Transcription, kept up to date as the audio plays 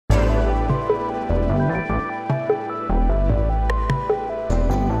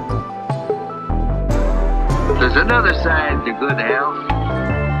There's another side to good health,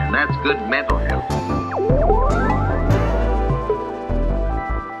 and that's good mental health.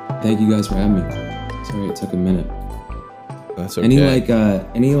 Thank you guys for having me. Sorry it took a minute. That's okay.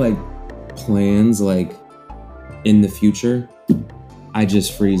 Any plans like in the future? I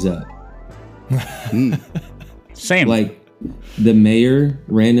just freeze up. Same. Like the mayor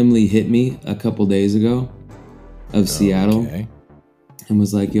randomly hit me a couple days ago of Seattle and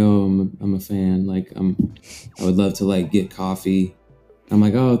was like, "Yo, I'm a fan. Like I would love to like get coffee." I'm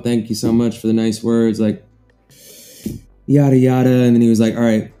like, "Oh, thank you so much for the nice words." Like yada yada, and then he was like, "All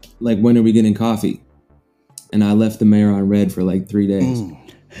right, like when are we getting coffee?" And I left the mayor on red for like 3 days.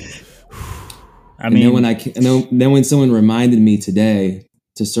 Then when someone reminded me today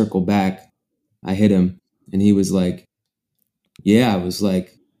to circle back, I hit him, and he was like, "Yeah,"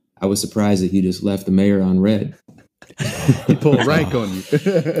 I was surprised that he just left the mayor on red. He pulled rank on you.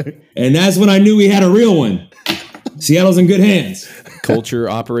 And that's when I knew we had a real one. Seattle's in good hands. Culture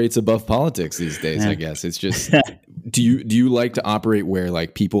operates above politics these days, I guess. It's just, do you like to operate where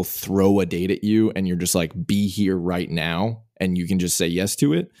like people throw a date at you and you're just like, be here right now, and you can just say yes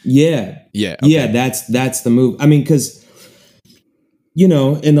to it? Yeah. Yeah. Okay. Yeah, that's the move. I mean, because, you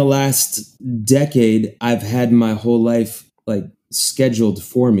know, in the last decade, I've had my whole life like scheduled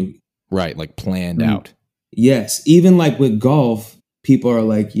for me. Right, like planned out. Yes. Even like with golf, people are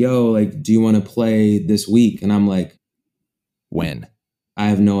like, "Yo, like, do you want to play this week?" And I'm like, when? I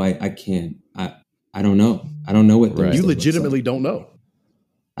have no, I can't. I don't know. I don't know what Right. You legitimately don't know.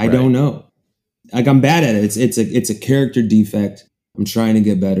 I don't know. Like I'm bad at it. It's a character defect. I'm trying to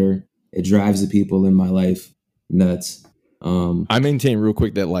get better. It drives the people in my life nuts. I maintain real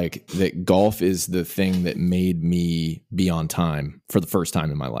quick that golf is the thing that made me be on time for the first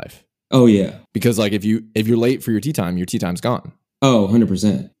time in my life. Oh yeah. Because like if you're late for your tee time's gone. Oh,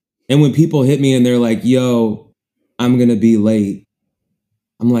 100%. And when people hit me and they're like, "Yo, I'm going to be late."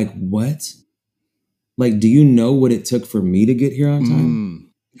 I'm like, "What? Like, do you know what it took for me to get here on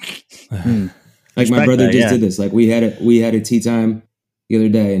time?" Like my brother just did this. Like we had a tee time the other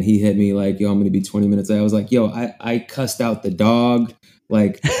day and he hit me like, "Yo, I'm going to be 20 minutes late." I was like, "Yo, I cussed out the dog.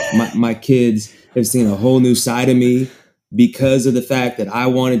 Like my kids have seen a whole new side of me because of the fact that I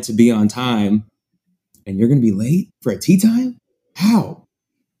wanted to be on time, and you're going to be late for a tee time? How?"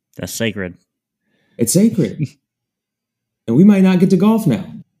 That's sacred. It's sacred. And we might not get to golf now.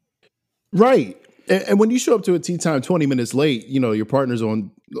 Right. And when you show up to a tee time 20 minutes late, you know, your partner's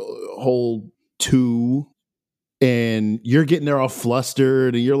on hole 2 and you're getting there all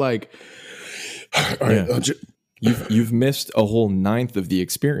flustered and you're like, "All right, You've missed a whole 9th of the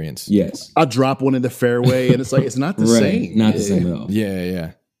experience." Yes. I'll drop one in the fairway and it's like, it's not the same. Not the same at all.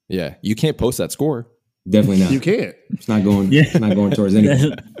 Yeah. You can't post that score. Definitely not. You can't. It's not going towards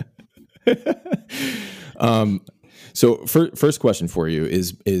anything. So first question for you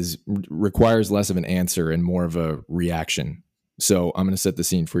is requires less of an answer and more of a reaction. So I'm going to set the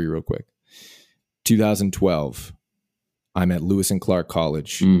scene for you real quick. 2012, I'm at Lewis and Clark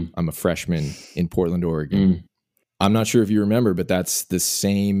College. I'm a freshman in Portland, Oregon. I'm not sure if you remember, but that's the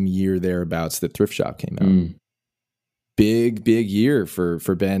same year thereabouts that Thrift Shop came out. Big year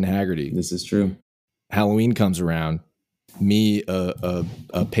for Ben Haggerty. This is true. Halloween comes around. Me, a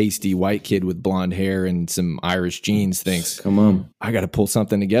pasty white kid with blonde hair and some Irish jeans, thinks, "Come on, I got to pull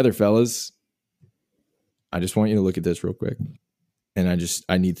something together, fellas. I just want you to look at this real quick." And I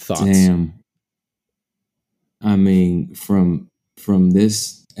need thoughts. Damn. I mean, from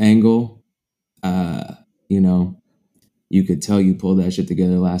this angle, you know, you could tell you pulled that shit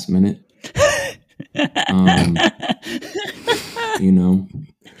together last minute. You know,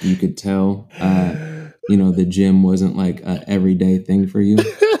 you could tell, you know, the gym wasn't like a everyday thing for you,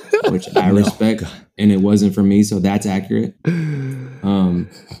 which I respect, and it wasn't for me, so that's accurate.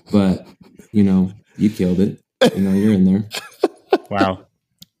 But you know, you killed it. You know, you're in there. Wow.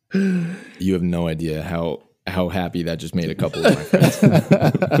 You have no idea how happy that just made a couple of my friends.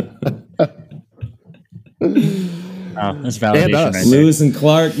 Wow, that's validation. Right there. Lewis and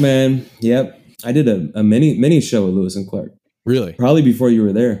Clark, man. Yep, I did a mini show with Lewis and Clark. Really? Probably before you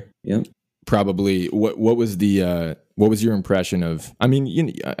were there. Yep. Probably. What was your impression of? I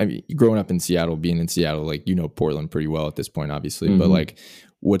mean, growing up in Seattle, being in Seattle, like you know Portland pretty well at this point, obviously. But like,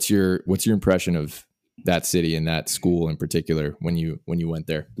 what's your impression of that city and that school in particular when you went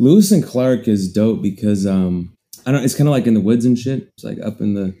there? Lewis and Clark is dope because I don't. It's kind of like in the woods and shit. It's like up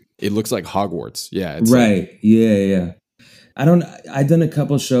in the. It looks like Hogwarts. Yeah. It's right. Like, yeah. I've done a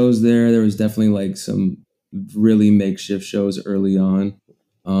couple shows there. There was definitely like some really makeshift shows early on.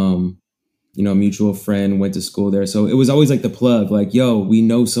 mutual friend went to school there. So it was always like the plug, like, yo, we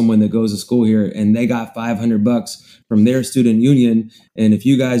know someone that goes to school here and they got $500 from their student union. And if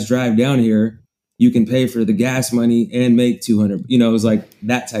you guys drive down here, you can pay for the gas money and make 200. It was like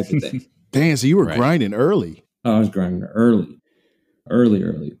that type of thing. Damn, so you were grinding early. Oh, I was grinding early.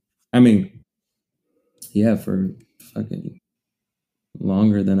 I mean, yeah, for fucking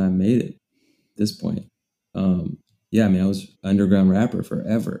longer than I made it at this point. I was underground rapper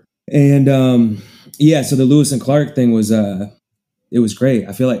forever. And so the Lewis and Clark thing was it was great.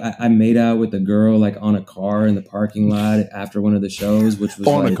 I feel like I made out with a girl like on a car in the parking lot after one of the shows, which was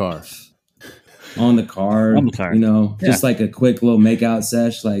on the car. On the car, just like a quick little makeout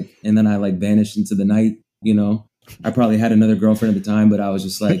sesh, like, and then I like vanished into the night. I probably had another girlfriend at the time, but I was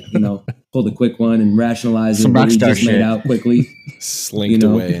just like, pulled a quick one and rationalized it. We just made out quickly, slinked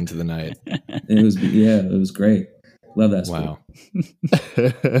away into the night. And it was great. Love that sport.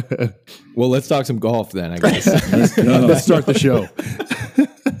 Wow. Well, let's talk some golf then, I guess. Let's start the show.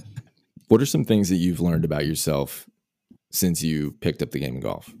 What are some things that you've learned about yourself since you picked up the game of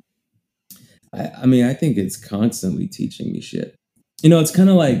golf? I think it's constantly teaching me shit. It's kind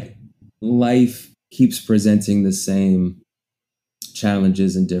of like life keeps presenting the same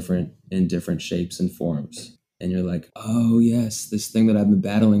challenges in different shapes and forms. And you're like, oh yes, this thing that I've been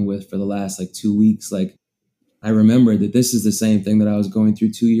battling with for the last like 2 weeks, like I remember that this is the same thing that I was going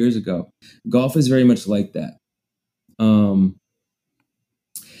through 2 years ago. Golf is very much like that. And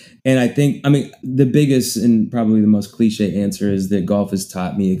I think, the biggest and probably the most cliche answer is that golf has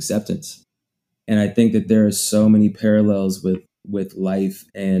taught me acceptance. And I think that there are so many parallels with life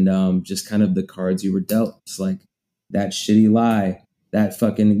and just kind of the cards you were dealt. It's like that shitty lie, that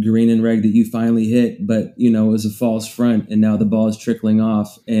fucking green and red that you finally hit, but it was a false front and now the ball is trickling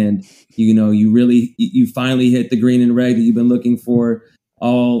off and you finally hit the green and red that you've been looking for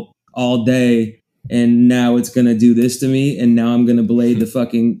all day, and now it's gonna do this to me, and now I'm gonna blade the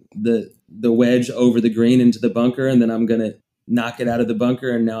fucking the wedge over the green into the bunker, and then I'm gonna knock it out of the bunker,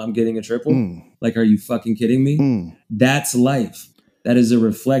 and now I'm getting a triple. Like, are you fucking kidding me? That's life. That is a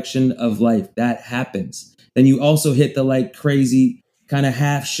reflection of life. That happens. Then you also hit the like crazy kind of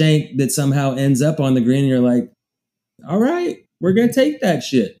half shank that somehow ends up on the green. And you're like, all right, we're going to take that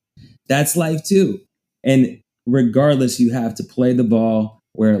shit. That's life too. And regardless, you have to play the ball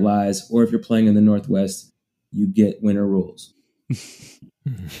where it lies. Or if you're playing in the Northwest, you get winter rules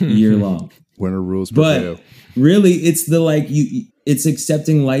year long. Winter rules. But really, it's it's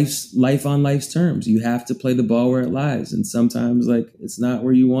accepting life on life's terms. You have to play the ball where it lies. And sometimes like it's not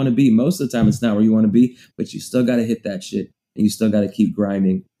where you want to be. Most of the time it's not where you want to be, but you still got to hit that shit and you still got to keep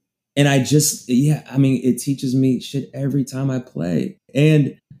grinding. And it teaches me shit every time I play.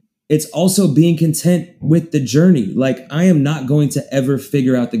 And it's also being content with the journey. Like, I am not going to ever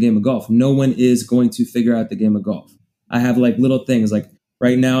figure out the game of golf. No one is going to figure out the game of golf. I have like little things like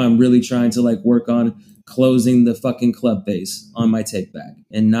right now I'm really trying to like work on closing the fucking club face on my take back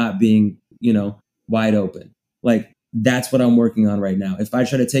and not being, wide open. Like, that's what I'm working on right now. If I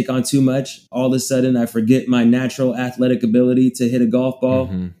try to take on too much, all of a sudden I forget my natural athletic ability to hit a golf ball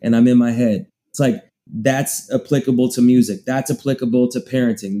and I'm in my head. It's like, that's applicable to music. That's applicable to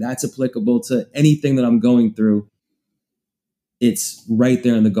parenting. That's applicable to anything that I'm going through. It's right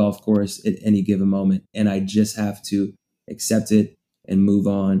there on the golf course at any given moment. And I just have to accept it and move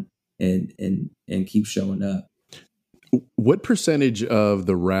on and keep showing up. What percentage of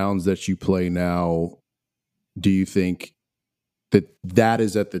the rounds that you play now do you think that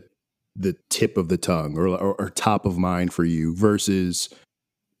is at the tip of the tongue or top of mind for you versus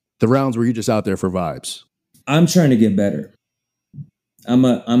the rounds where you're just out there for vibes? I'm trying to get better.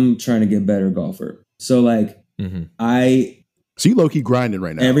 I'm trying to get better golfer. So like so you low-key grinding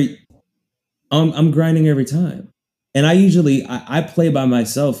right now. I'm grinding every time. And I play by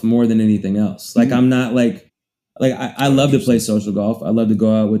myself more than anything else. Like I'm not like I love to play social golf. I love to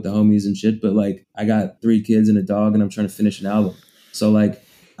go out with the homies and shit, but like I got 3 kids and a dog and I'm trying to finish an album. So like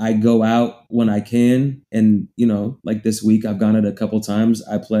I go out when I can. And like this week I've gone out a couple times.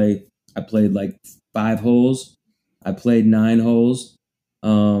 I played like 5 holes. I played 9 holes.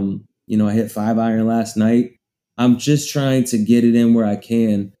 I hit 5 iron last night. I'm just trying to get it in where I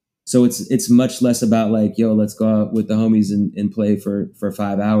can. So it's much less about like, yo, let's go out with the homies and play for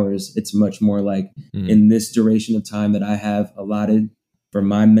 5 hours. It's much more like in this duration of time that I have allotted for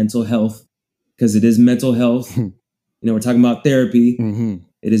my mental health, because it is mental health. We're talking about therapy.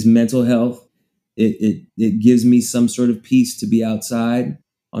 It is mental health. It gives me some sort of peace to be outside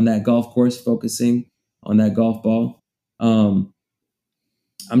on that golf course, focusing on that golf ball. I'm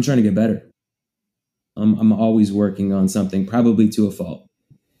trying to get better. I'm always working on something, probably to a fault.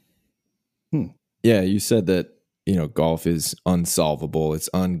 Yeah, you said that, golf is unsolvable, it's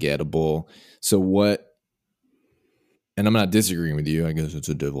ungettable. So what, and I'm not disagreeing with you, I guess it's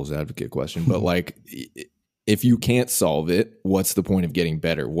a devil's advocate question, but like, if you can't solve it, what's the point of getting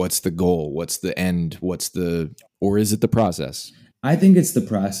better? What's the goal? What's the end? Or is it the process? I think it's the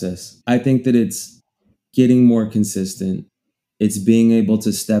process. I think that it's getting more consistent. It's being able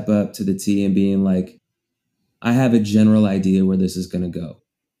to step up to the tee and being like, I have a general idea where this is going to go,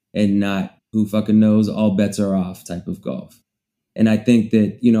 and not who fucking knows, all bets are off type of golf. And I think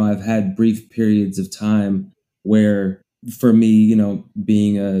that, I've had brief periods of time where for me,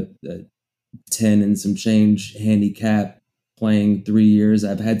 being a 10 and some change handicap playing 3 years,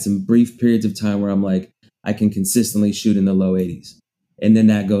 I've had some brief periods of time where I'm like, I can consistently shoot in the low 80s. And then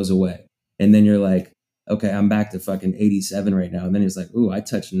that goes away. And then you're like, okay, I'm back to fucking 87 right now. And then it's like, ooh, I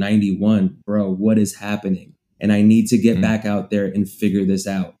touched 91, bro. What is happening? And I need to get back out there and figure this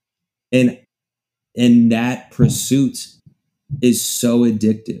out. And that pursuit is so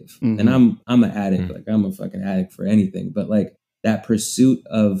addictive. Mm-hmm. And I'm an addict. Mm-hmm. Like I'm a fucking addict for anything. But like that pursuit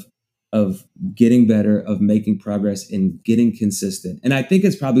of getting better, of making progress and getting consistent. And I think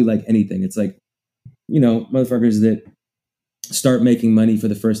it's probably like anything. It's like, motherfuckers that start making money for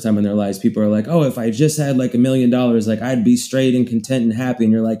the first time in their lives, people are like, oh, if I just had like $1 million, like I'd be straight and content and happy.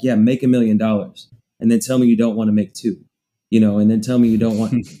 And you're like, yeah, make $1 million. And then tell me you don't want to make 2, and then tell me you don't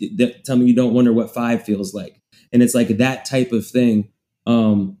want, tell me you don't wonder what 5 feels like. And it's like that type of thing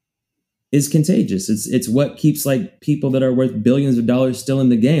is contagious. It's what keeps like people that are worth billions of dollars still in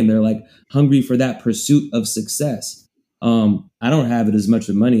the game. They're like hungry for that pursuit of success. I don't have it as much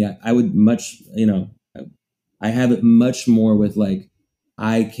with money. I would much, I have it much more with like,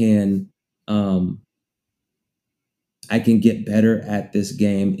 I can get better at this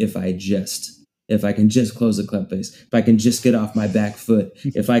game if I can just close the club face, if I can just get off my back foot,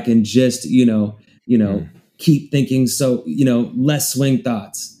 if I can just, keep thinking. So, less swing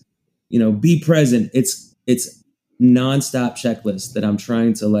thoughts, be present. It's nonstop checklist that I'm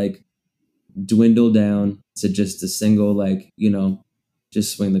trying to like dwindle down to just a single, like,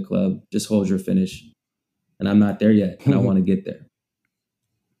 just swing the club, just hold your finish. And I'm not there yet. And I want to get there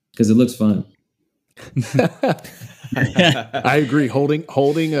because it looks fun. I agree. Holding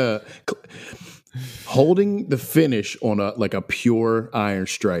the finish on a pure iron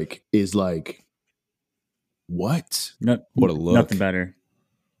strike is like, what? What a look. Nothing better.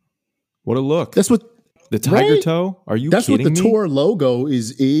 What a look. That's what the tiger toe. Are you That's kidding what the me? tour logo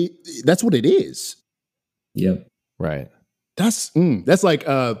is. That's what it is. Yep. Right. That's like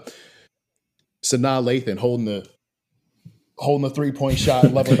Sanaa Lathan holding the 3-point shot,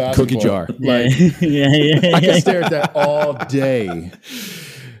 level basketball. Cookie jar. Like, yeah. I can stare at that all day.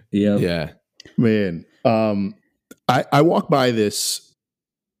 Yeah. Man. I walk by this.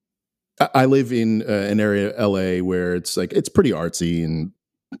 I live in an area, LA, where it's like, it's pretty artsy. And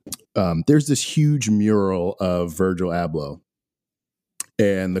there's this huge mural of Virgil Abloh.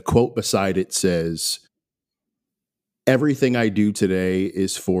 And the quote beside it says, everything I do today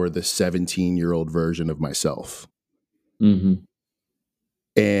is for the 17-year-old version of myself. Mm-hmm.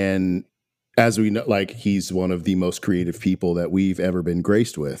 And as we know, like, he's one of the most creative people that we've ever been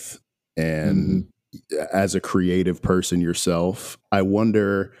graced with. And as a creative person yourself, I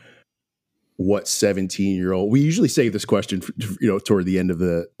wonder what 17-year-old, we usually save this question, toward the end of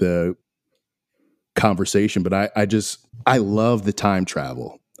the conversation, but I love the time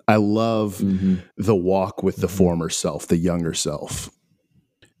travel. I love the walk with the former self, the younger self.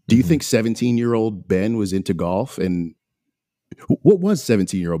 Do you think 17-year-old Ben was into golf? And what was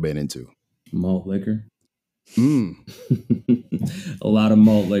 17-year-old Ben into? Malt liquor. A lot of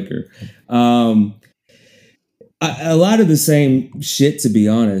malt liquor. A lot of the same shit, to be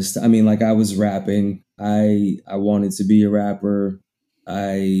honest. I mean, like, I was rapping. I wanted to be a rapper.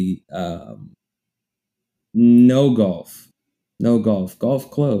 No golf. Golf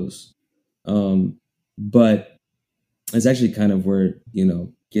closed. But it's actually kind of where,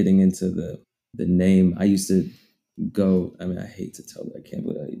 getting into the name. I used to go, I mean, I hate to tell it. I can't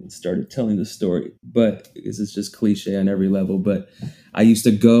believe I even started telling the story, but because it's just cliche on every level. But I used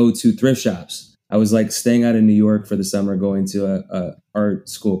to go to thrift shops. I was like staying out in New York for the summer, going to a art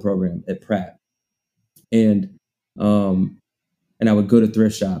school program at Pratt. And I would go to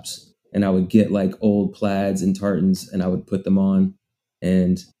thrift shops and I would get like old plaids and tartans and I would put them on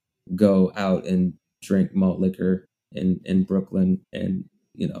and go out and drink malt liquor in Brooklyn. And,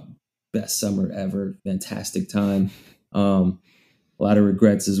 best summer ever, fantastic time. A lot of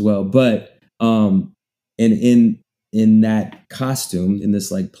regrets as well. But and in that costume, in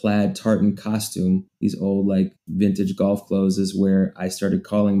this like plaid tartan costume, these old like vintage golf clothes, is where I started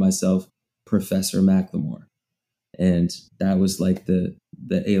calling myself Professor Macklemore. And that was like the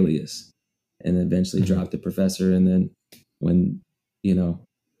alias, and eventually dropped the Professor. And then when, you know,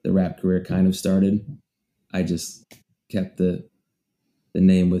 the rap career kind of started, I just kept the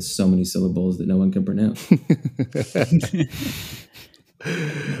name with so many syllables that no one can pronounce.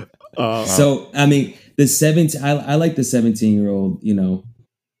 So, I mean, I like the 17-year-old, you know,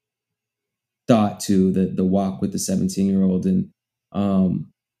 thought to the walk with the 17-year-old. And,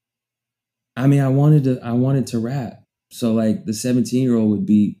 I mean, I wanted to rap. So like the 17-year-old would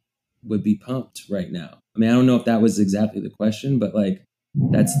be pumped right now. I mean, I don't know if that was exactly the question, but like,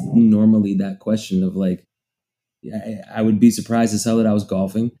 that's normally that question of like, I would be surprised as hell that I was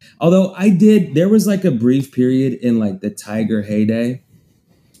golfing. Although there was like a brief period in like the Tiger heyday,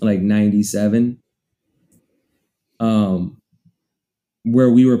 like 97, where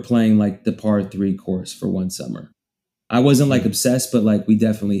we were playing like the par 3 course for one summer. I wasn't like obsessed, but like we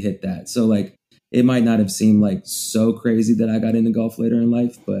definitely hit that. So like it might not have seemed like so crazy that I got into golf later in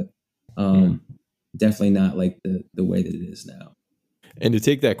life, but definitely not like the way that it is now. And to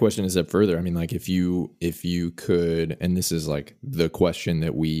take that question a step further, I mean, like if you could, and this is like the question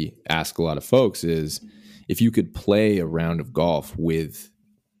that we ask a lot of folks, is if you could play a round of golf with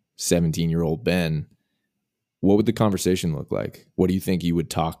 17-year-old Ben, what would the conversation look like? What do you think you would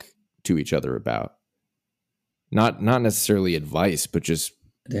talk to each other about? Not necessarily advice, but just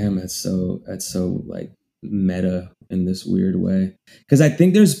damn, that's so like meta in this weird way. Because I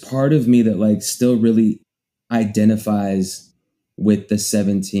think there's part of me that like still really identifies with the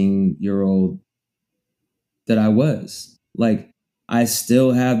 17-year-old that I was. Like I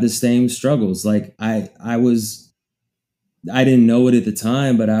still have the same struggles. Like I didn't know it at the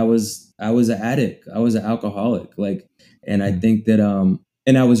time, but I was an addict. I was an alcoholic. Like, and I think that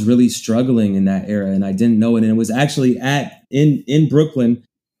and I was really struggling in that era, and I didn't know it. And it was actually in Brooklyn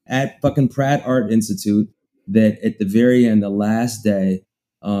at fucking Pratt Art Institute that at the very end, the last day,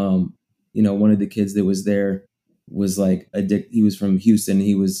 you know, one of the kids that was there was like he was from Houston.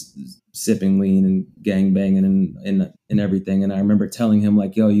 He was sipping lean and gang banging and everything. And I remember telling him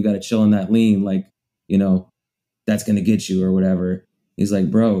like, yo, you got to chill on that lean. Like, you know, that's going to get you or whatever. He's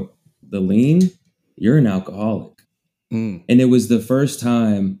like, bro, the lean, you're an alcoholic. And it was the first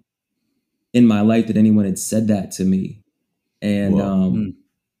time in my life that anyone had said that to me. And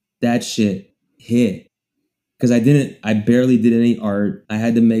that shit hit. Because I barely did any art. I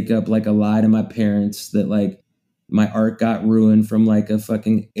had to make up like a lie to my parents that like my art got ruined from like a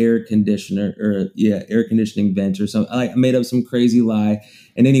fucking air conditioning vent or something. I made up some crazy lie.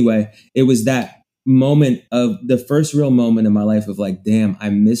 And anyway, it was that moment of the first real moment in my life of like, damn, I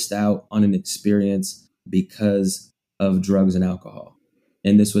missed out on an experience because of drugs and alcohol.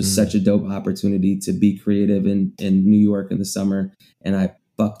 And this was such a dope opportunity to be creative in New York in the summer. And I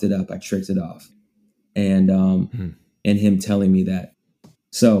fucked it up. I tricked it off. And him telling me that.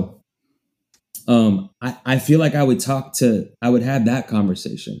 So I feel like I would have that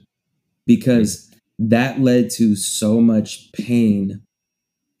conversation because that led to so much pain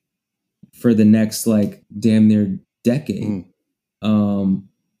for the next like damn near decade.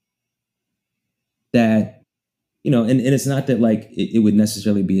 That, you know, and it's not that like it would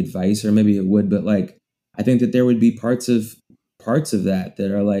necessarily be advice, or maybe it would, but like I think that there would be parts of that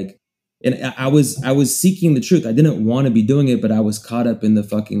are like, and I was seeking the truth. I didn't want to be doing it, but I was caught up in the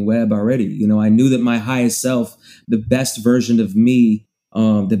fucking web already. You know, I knew that my highest self, the best version of me,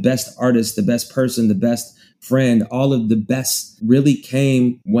 the best artist, the best person, the best friend, all of the best really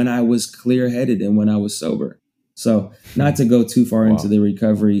came when I was clear-headed and when I was sober. So not to go too far into the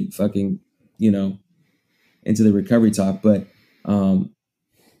recovery fucking, you know, into the recovery talk, but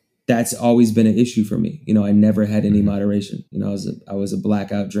that's always been an issue for me. You know, I never had any moderation. You know, I was a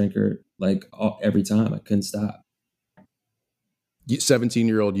blackout drinker like every time. I couldn't stop.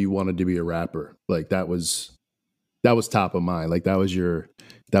 17-year-old, you wanted to be a rapper. Like that was top of mind. Like that was your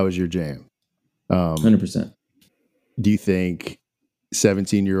jam. 100%. Do you think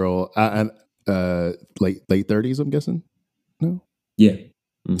 17-year-old, late 30s, I'm guessing? No? Yeah.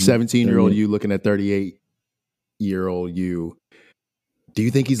 17-year-old you looking at 38-year-old you, do you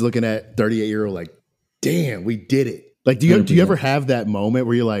think he's looking at 38-year-old like, damn, we did it? Like, do you ever have that moment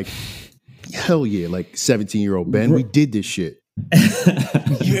where you're like, hell yeah, like 17-year-old Ben, we did this shit?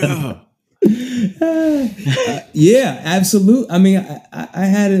 Yeah. Yeah, absolutely. I mean, I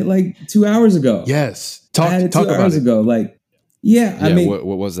had it like 2 hours ago. Yes. I had it 2 hours ago. Like, yeah, I mean. What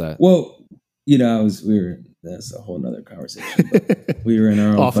was that? Well, you know, that's a whole nother conversation. We were in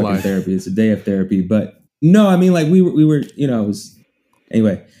our own fucking therapy. It's a day of therapy. But no, I mean, like we were, you know, it was,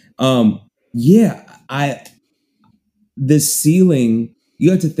 anyway. Yeah, the ceiling you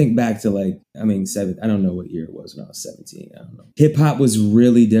have to think back to like, I mean, I don't know what year it was when I was 17. I don't know. Hip hop was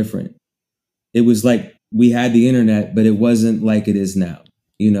really different. It was like we had the internet, but it wasn't like it is now.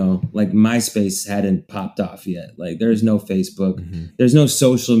 You know, like MySpace hadn't popped off yet. Like there's no Facebook, there's no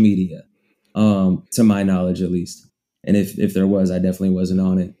social media, to my knowledge at least. And if there was, I definitely wasn't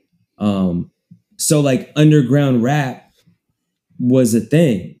on it. So like underground rap was a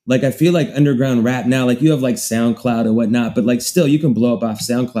thing. Like I feel like underground rap now, like you have like SoundCloud and whatnot, but like still you can blow up off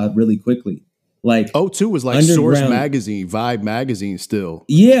SoundCloud really quickly. Like O2 was like Source Magazine, Vibe Magazine still.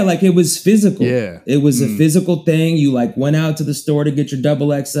 Yeah, like it was physical. Yeah. It was a physical thing. You like went out to the store to get your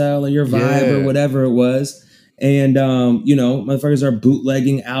XXL or your Vibe or whatever it was. And, you know, motherfuckers are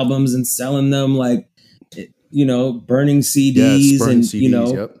bootlegging albums and selling them like, you know, burning CDs and, CDs, you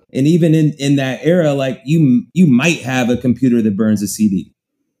know, and even in that era, like you might have a computer that burns a CD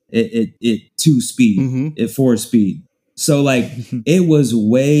at 2 speed, at 4 speed. So like it was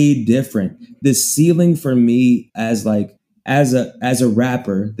way different. The ceiling for me as a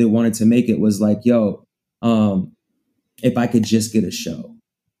rapper that wanted to make it was like, yo, if I could just get a show,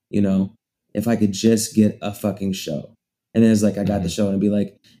 you know, if I could just get a fucking show. And then it's like I got the show and it'd be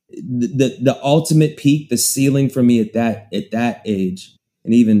like the ultimate peak, the ceiling for me at that age,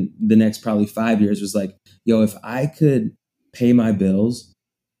 and even the next probably 5 years was like, yo, if I could pay my bills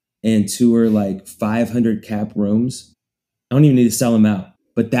and tour like 500 cap rooms, I don't even need to sell them out,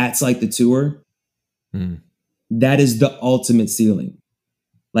 but that's like the tour. That is the ultimate ceiling.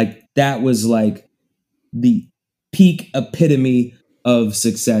 Like that was like the peak epitome of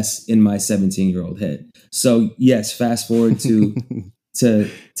success in my 17-year-old head. So yes, fast forward to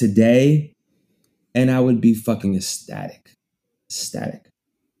today, and I would be fucking ecstatic.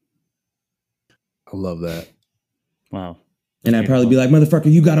 I love that. Wow. And I'd probably be like, motherfucker,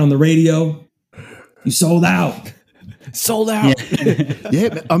 you got on the radio. You sold out. Sold out.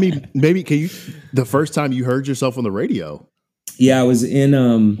 Yeah. I mean, maybe the first time you heard yourself on the radio? Yeah, I was in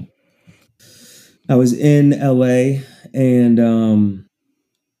LA and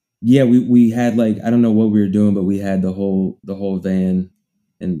yeah, we had like, I don't know what we were doing, but we had the whole van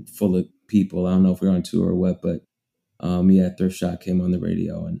and full of people. I don't know if we were on tour or what, but yeah, Thrift Shop came on the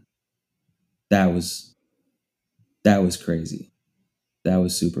radio and that was crazy. That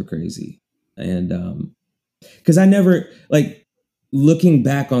was super crazy. And because I never, like, looking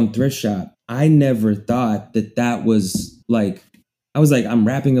back on Thrift Shop, I never thought that was like, I was like, I'm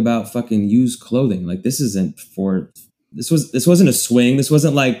rapping about fucking used clothing. Like, this wasn't a swing. This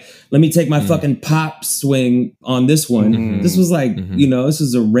wasn't like, let me take my fucking pop swing on this one. This was like, you know, this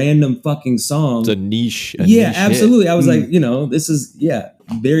is a random fucking song. It's a niche. Yeah, absolutely. Hit. I was like, you know, this is,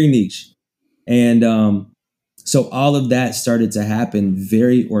 very niche. And so all of that started to happen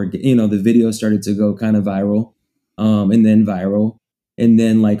the video started to go kind of viral, and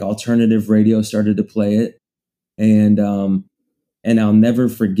then like alternative radio started to play it. And I'll never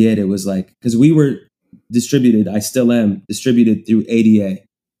forget, it was like, because we were distributed, I still am distributed through ADA,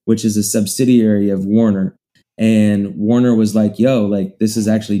 which is a subsidiary of Warner. And Warner was like, yo, like, this is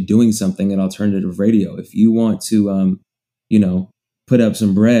actually doing something at alternative radio. If you want to, put up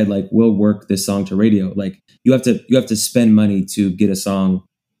some bread, like, we'll work this song to radio. Like, you have to spend money to get a song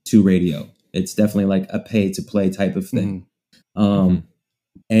to radio. It's definitely like a pay to play type of thing.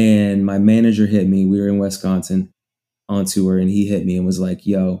 And my manager hit me. We were in Wisconsin on tour, and he hit me and was like,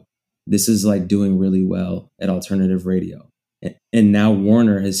 yo, this is like doing really well at alternative radio. And now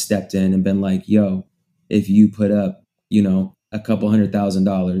Warner has stepped in and been like, yo, if you put up, a couple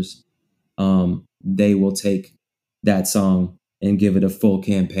 $100,000, they will take that song and give it a full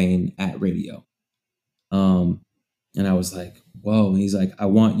campaign at radio. And I was like, whoa. And he's like, I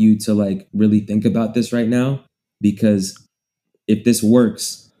want you to like really think about this right now, because if this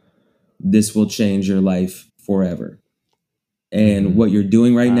works, this will change your life forever. And what you're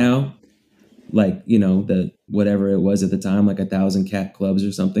doing right now, like, the whatever it was at the time, like 1,000 cat clubs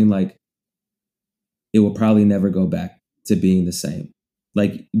or something, like, it will probably never go back to being the same.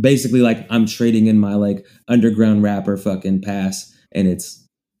 Like, basically, like, I'm trading in my like underground rapper fucking pass, and it's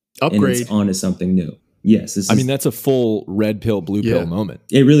upgrade, and it's onto something new. Yes, that's a full red pill, blue pill moment.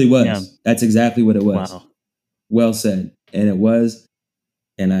 It really was. Yeah. That's exactly what it was. Wow. Well said. And it was.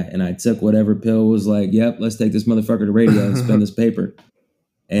 And I took whatever pill was like, yep, let's take this motherfucker to radio and spend this paper.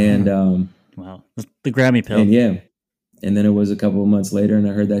 And wow, the Grammy pill. And yeah, and then it was a couple of months later, and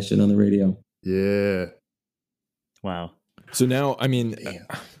I heard that shit on the radio. Yeah. Wow. So now,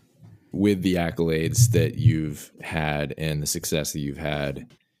 with the accolades that you've had and the success that you've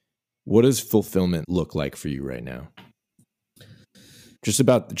had, what does fulfillment look like for you right now? Just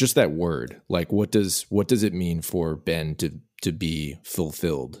that word. Like, what does it mean for Ben to be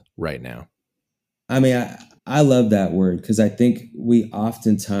fulfilled right now? I mean, I love that word because I think we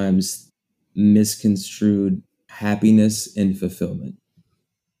oftentimes misconstrued happiness and fulfillment.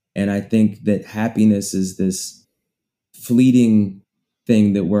 And I think that happiness is this fleeting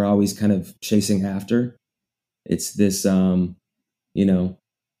thing that we're always kind of chasing after. It's this,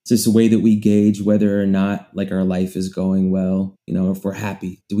 it's this way that we gauge whether or not like our life is going well, if we're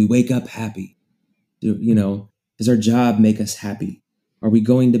happy. Do we wake up happy? Does our job make us happy? Are we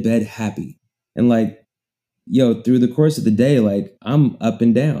going to bed happy? And like, through the course of the day, like I'm up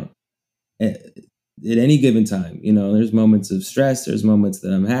and down at any given time. There's moments of stress. There's moments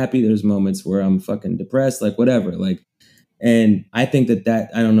that I'm happy. There's moments where I'm fucking depressed, like whatever. Like, and I think that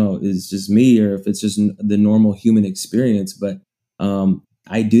I don't know, is just me or if it's just the normal human experience. But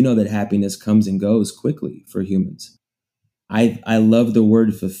I do know that happiness comes and goes quickly for humans. I love the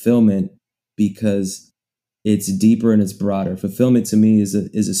word fulfillment because it's deeper and it's broader. Fulfillment to me is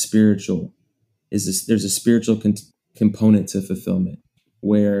a spiritual. There's a spiritual component to fulfillment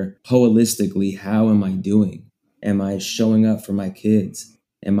where holistically, how am I doing? Am I showing up for my kids?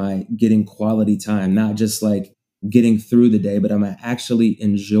 Am I getting quality time? Not just like getting through the day, but am I actually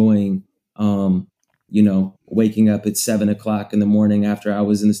enjoying, waking up at 7 o'clock in the morning after I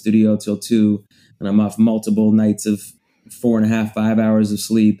was in the studio till 2 and I'm off multiple nights of 4.5, 5 hours of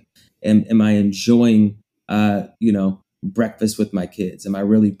sleep. Am I enjoying, breakfast with my kids? Am I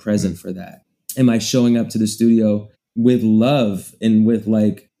really present for that? Am I showing up to the studio with love and with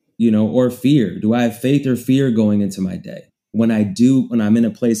or fear? Do I have faith or fear going into my day? When I'm in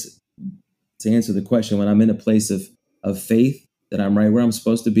a place, to answer the question, when I'm in a place of faith that I'm right where I'm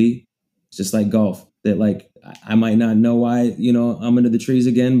supposed to be, it's just like golf, that like, I might not know why, I'm into the trees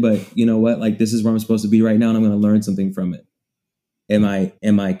again, but you know what, like this is where I'm supposed to be right now. And I'm going to learn something from it.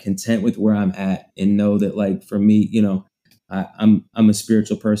 Am I content with where I'm at and know that like, for me, I'm a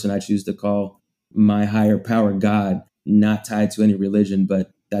spiritual person. I choose to call my higher power God, not tied to any religion, but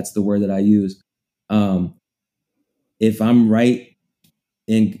that's the word that I use. If I'm right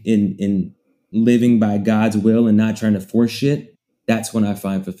in living by God's will and not trying to force shit, that's when I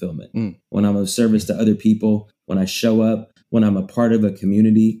find fulfillment. When I'm of service to other people, when I show up, when I'm a part of a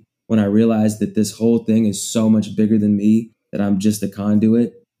community, when I realize that this whole thing is so much bigger than me, that I'm just a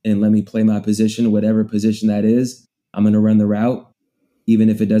conduit and let me play my position, whatever position that is, I'm going to run the route, even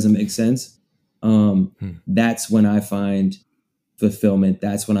if it doesn't make sense. That's when I find fulfillment.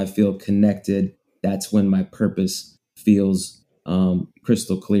 That's when I feel connected. That's when my purpose feels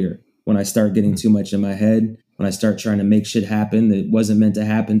crystal clear. When I start getting too much in my head, when I start trying to make shit happen that wasn't meant to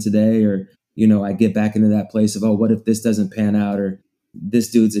happen today, or, I get back into that place of, oh, what if this doesn't pan out, or this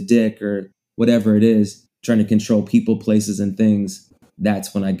dude's a dick, or whatever it is, trying to control people, places, and things.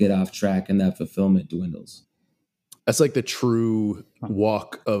 That's when I get off track and that fulfillment dwindles. That's like the true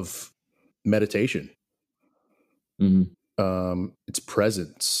walk of meditation. Mm-hmm. It's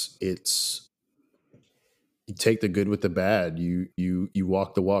presence. It's, you take the good with the bad. You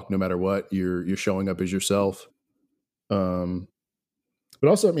walk the walk no matter what. You're showing up as yourself. But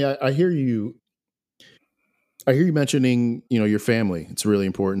also, I mean, I hear you mentioning, your family. It's really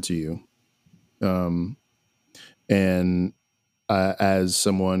important to you. And as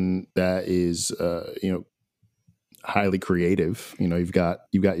someone that is, highly creative, you've got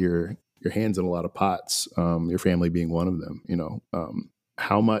your hands in a lot of pots, your family being one of them.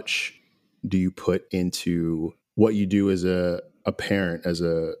 How much do you put into what you do as a parent, as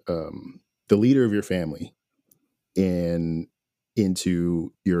the leader of your family, and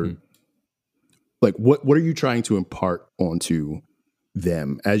into your, like, what are you trying to impart onto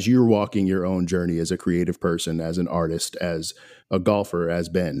them as you're walking your own journey as a creative person, as an artist, as a golfer, as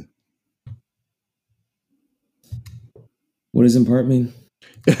Ben? What does impart mean?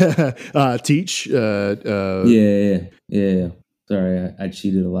 Teach. Yeah. Sorry, I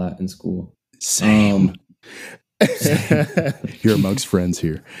cheated a lot in school. Same. You're amongst friends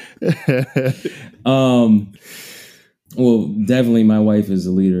here. Well, definitely my wife is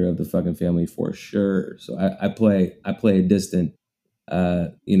the leader of the fucking family for sure. So I play a distant,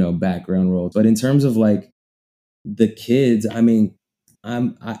 background role. But in terms of like the kids, I mean,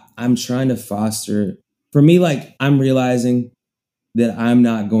 I'm trying to foster, for me, like I'm realizing that I'm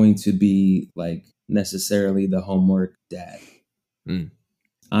not going to be like necessarily the homework dad.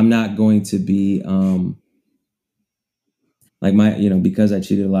 I'm not going to be, like because I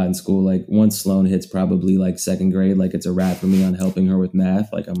cheated a lot in school, like once Sloan hits probably like second grade, like it's a wrap for me on helping her with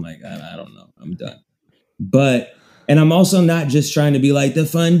math. Like, I'm like, I don't know, I'm done. And I'm also not just trying to be like the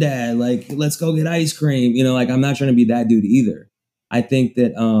fun dad, like, let's go get ice cream. Like I'm not trying to be that dude either. I think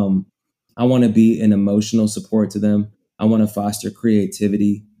that I want to be an emotional support to them. I want to foster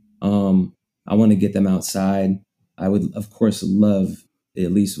creativity. I want to get them outside. I would, of course, love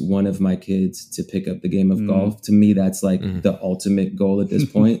at least one of my kids to pick up the game of golf. To me, that's like the ultimate goal at this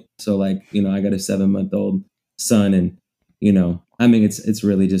point. So like, you know, I got a 7-month-old son, and, you know, I mean, it's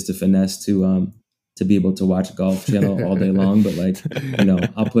really just a finesse to be able to watch Golf Channel all day long. But like, you know,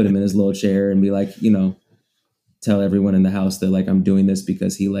 I'll put him in his little chair and be like, you know, tell everyone in the house that like I'm doing this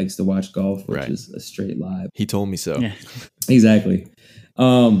because he likes to watch golf, which is a straight lie. He told me so. Yeah. Exactly.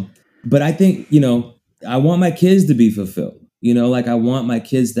 But I think, you know, I want my kids to be fulfilled. You know, like I want my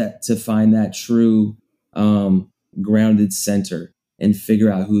kids to find that true grounded center and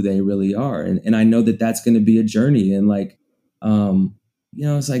figure out who they really are. And I know that that's going to be a journey. And like, you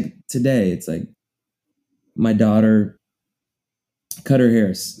know, it's like today, it's like my daughter cut her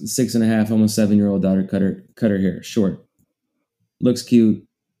hair, 6.5, almost 7-year-old daughter cut her hair short. Looks cute.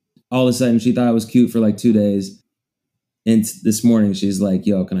 All of a sudden she thought it was cute for like 2 days. And this morning she's like,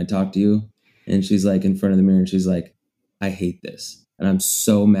 yo, can I talk to you? And she's like in front of the mirror and she's like, I hate this. And I'm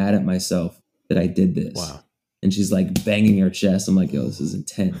so mad at myself that I did this. Wow. And she's like banging her chest. I'm like, yo, this is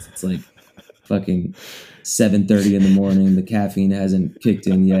intense. It's like fucking 7:30 in the morning. The caffeine hasn't kicked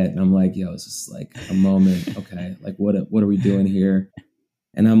in yet. And I'm like, yo, it's just like a moment. Okay. Like what are we doing here?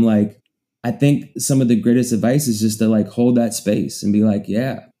 And I'm like, I think some of the greatest advice is just to like hold that space and be like,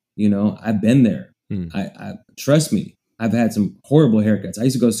 yeah, you know, I've been there. I trust me. I've had some horrible haircuts. I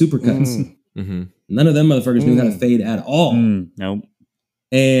used to go supercuts. None of them motherfuckers knew how to fade at all. Nope.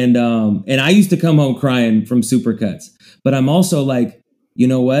 And I used to come home crying from supercuts. But I'm also like, you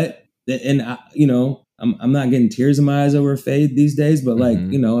know what? And you know, I'm not getting tears in my eyes over a fade these days, but like,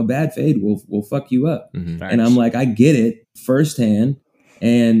 you know, a bad fade will fuck you up. And I'm like, I get it firsthand.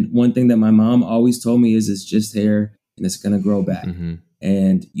 And one thing that my mom always told me is it's just hair and it's going to grow back.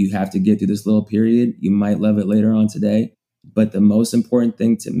 And you have to get through this little period. You might love it later on today. But the most important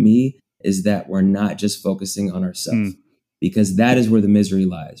thing to me is that we're not just focusing on ourselves, because that is where the misery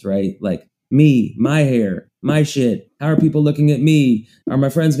lies, right? Like me, my hair, my shit. How are people looking at me? Are my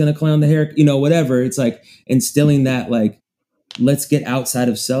friends going to clown the hair? You know, whatever. It's like instilling that, like, let's get outside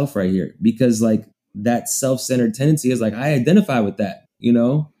of self right here, because like that self-centered tendency is like, I identify with that, you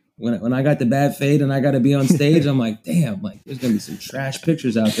know, when I got the bad fade and I got to be on stage, I'm like, damn, like there's going to be some trash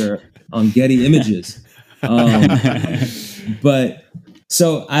pictures out there on Getty Images. But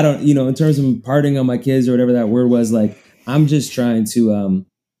so I don't, you know, in terms of partying on my kids or whatever that word was, like, I'm just trying to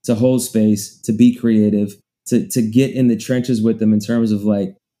hold space, to be creative, to get in the trenches with them in terms of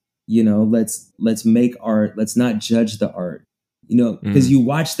like, you know, let's make art. Let's not judge the art, you know, because you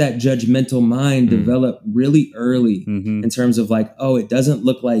watch that judgmental mind develop really early in terms of like, oh, it doesn't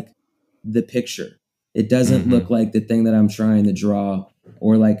look like the picture. It doesn't look like the thing that I'm trying to draw,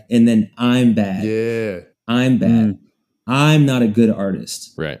 or like, and then I'm bad. Yeah. I'm bad. I'm not a good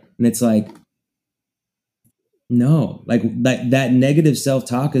artist. Right. And it's like, no, like that negative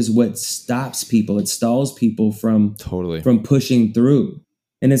self-talk is what stops people. It stalls people from pushing through.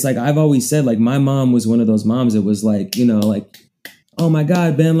 And it's like, I've always said, like, my mom was one of those moms that was like, you know, like, oh my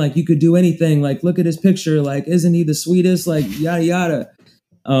God, Ben, like you could do anything. Like, look at his picture. Like, isn't he the sweetest? Like, yada, yada.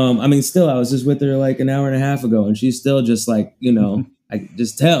 I mean, still, I was just with her like an hour and a half ago, and she's still just like, you know, I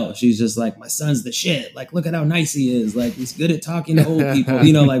just tell. She's just like, my son's the shit. Like, look at how nice he is. Like, he's good at talking to old people,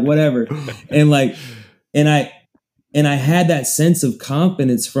 you know, like whatever. And like, and I had that sense of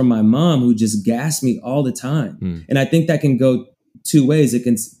confidence from my mom, who just gassed me all the time. And I think that can go two ways. It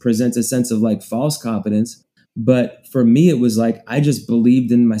can present a sense of like false confidence. But for me, it was like, I just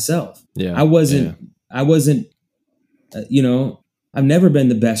believed in myself. Yeah. I wasn't, you know, I've never been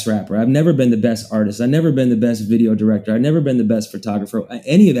the best rapper. I've never been the best artist. I've never been the best video director. I've never been the best photographer,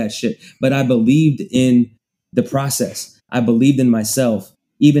 any of that shit. But I believed in the process. I believed in myself.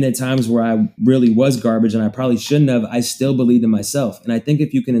 Even at times where I really was garbage and I probably shouldn't have, I still believed in myself. And I think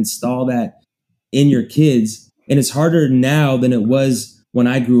if you can install that in your kids, and it's harder now than it was when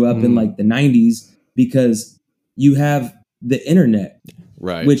I grew up in like the 90s, because you have the internet,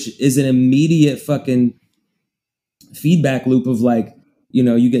 right? Which is an immediate fucking feedback loop of like, you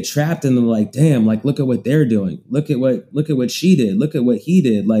know, you get trapped in the like, damn, like, look at what they're doing. Look at what she did. Look at what he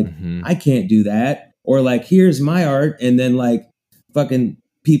did. Like, I can't do that. Or like, here's my art. And then like fucking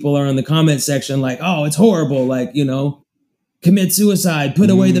people are in the comment section like, oh, it's horrible. Like, you know, commit suicide, put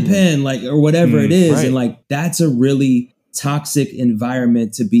away the pen, like, or whatever it is. Right. And like, that's a really toxic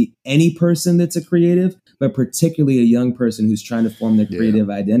environment to be any person that's a creative, but particularly a young person who's trying to form their creative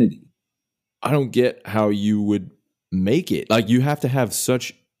identity. I don't get how you would make it. Like, you have to have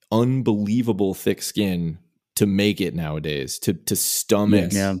such unbelievable thick skin to make it nowadays, to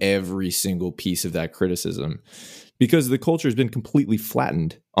stomach every single piece of that criticism. because the culture has been completely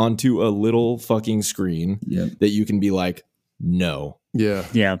flattened onto a little fucking screen Yep. that you can be like, no, Yeah.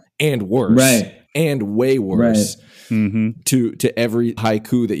 Yeah. and worse, Right. and way worse Mm-hmm. to every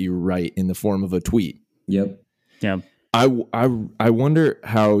haiku that you write in the form of a tweet. Yep. Yeah. I wonder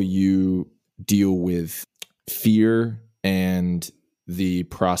how you deal with fear and the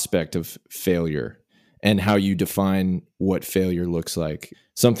prospect of failure, and how you define what failure looks like.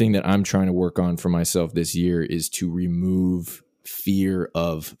 Something that I'm trying to work on for myself this year is to remove fear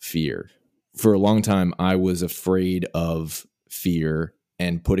of fear. For a long time, I was afraid of fear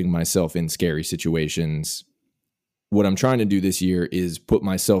and putting myself in scary situations. What I'm trying to do this year is put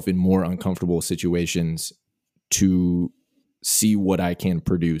myself in more uncomfortable situations to see what I can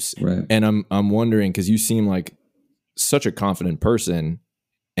produce. Right. And I'm wondering, because you seem like such a confident person,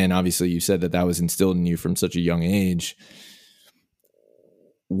 and obviously you said that was instilled in you from such a young age.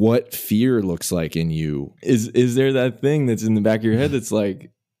 What fear looks like in you? Is there that thing that's in the back of your head that's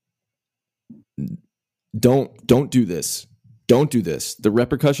like, don't do this. Don't do this. The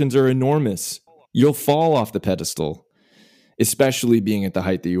repercussions are enormous. You'll fall off the pedestal, especially being at the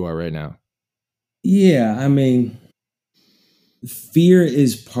height that you are right now. Yeah, I mean, fear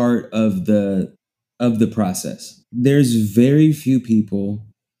is part of the process. There's very few people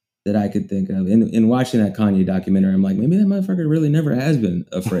that I could think of. In watching that Kanye documentary, I'm like, maybe that motherfucker really never has been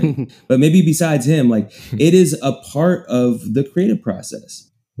afraid. But maybe besides him, like, it is a part of the creative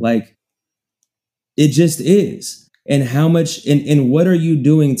process. Like, it just is. And how much, and what are you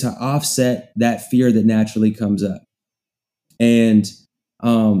doing to offset that fear that naturally comes up? And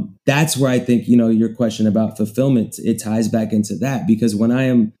that's where I think, your question about fulfillment, it ties back into that, because when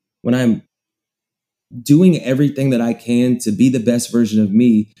I'm doing everything that I can to be the best version of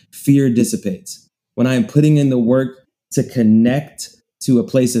me, fear dissipates. When I'm putting in the work to connect to a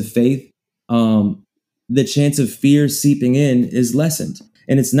place of faith, the chance of fear seeping in is lessened.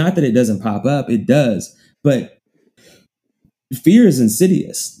 And it's not that it doesn't pop up, it does, but fear is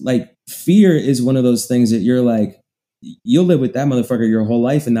insidious. Like, fear is one of those things that you're like, you'll live with that motherfucker your whole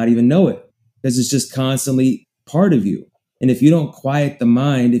life and not even know it, because it's just constantly part of you. And if you don't quiet the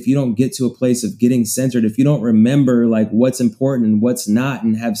mind, if you don't get to a place of getting centered, if you don't remember like what's important and what's not,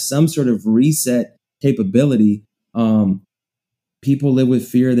 and have some sort of reset capability, people live with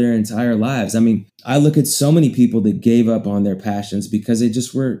fear their entire lives. I mean, I look at so many people that gave up on their passions because they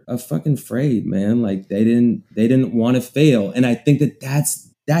just were fucking afraid, man. Like they didn't want to fail. And I think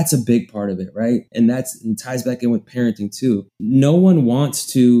that's a big part of it, right? And ties back in with parenting too. No one wants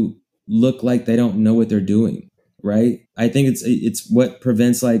to look like they don't know what they're doing, right? I think it's what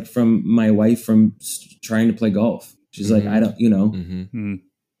prevents like from my wife from trying to play golf. She's like, I don't, Mm-hmm.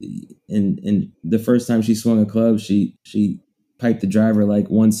 and the first time she swung a club, she piped the driver like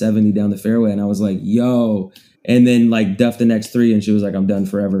 170 down the fairway, and I was like, yo, and then like duffed the next three, and she was like, I'm done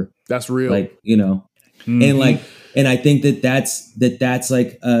forever. That's real. Like, and like, and I think that's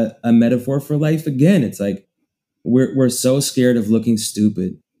like a metaphor for life again. It's like we're so scared of looking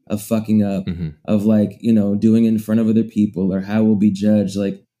stupid, of fucking up, of like, doing it in front of other people or how we'll be judged.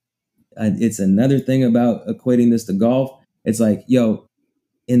 Like, it's another thing about equating this to golf. It's like, yo,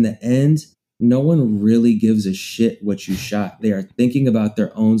 in the end, no one really gives a shit what you shot. They are thinking about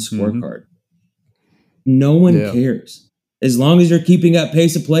their own scorecard. No one cares. As long as you're keeping up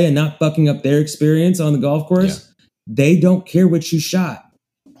pace of play and not fucking up their experience on the golf course, they don't care what you shot.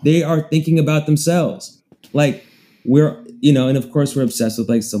 They are thinking about themselves. Like, we're, and of course we're obsessed with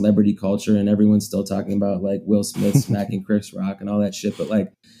like celebrity culture, and everyone's still talking about like Will Smith smacking Chris Rock and all that shit. But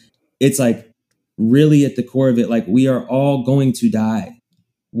like, it's like really at the core of it, like we are all going to die.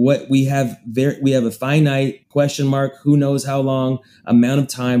 What we have a finite question mark, who knows how long amount of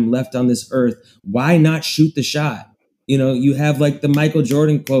time left on this earth. Why not shoot the shot? You have like the Michael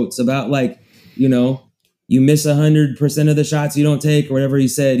Jordan quotes about like, you miss 100% of the shots you don't take, or whatever he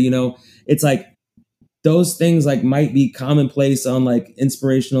said. It's like those things like might be commonplace on like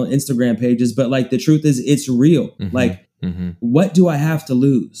inspirational Instagram pages, but like the truth is it's real. Like, what do I have to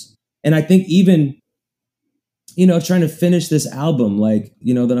lose? And I think even, trying to finish this album, like,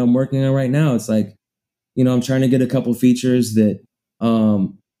 that I'm working on right now, it's like, I'm trying to get a couple features that,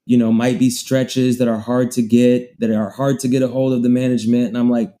 might be stretches that are hard to get a hold of the management. And I'm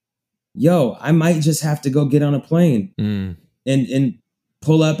like, yo, I might just have to go get on a plane and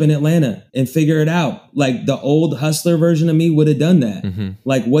pull up in Atlanta and figure it out. Like the old hustler version of me would have done that.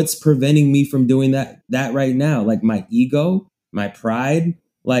 Like, what's preventing me from doing that right now? Like my ego, my pride,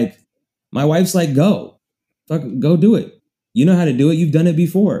 like my wife's like, go do it. You know how to do it. You've done it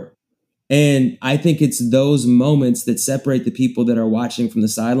before. And I think it's those moments that separate the people that are watching from the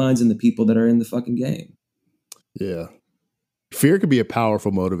sidelines and the people that are in the fucking game. Yeah. Fear could be a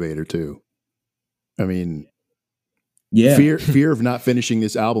powerful motivator too. I mean, Yeah. fear of not finishing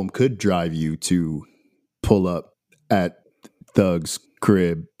this album could drive you to pull up at Thug's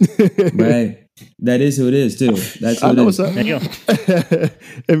crib. Right. That is who it is too. That's who I know it what's is. up. There you go.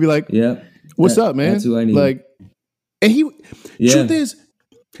 And be like, Yep. what's up, man? That's who I need. Like, and Yeah. truth is,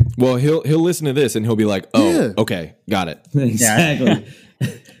 Well, he'll listen to this and he'll be like, "Oh, Yeah. okay, got it." Exactly.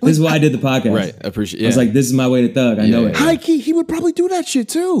 This is why I did the podcast. Right, appreciate. I was like, this is my way to Thug. I know it. high key, he would probably do that shit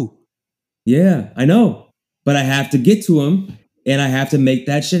too. Yeah, I know. But I have to get to him and I have to make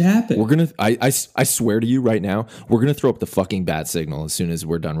that shit happen. we're gonna. I swear to you right now, we're gonna throw up the fucking bat signal as soon as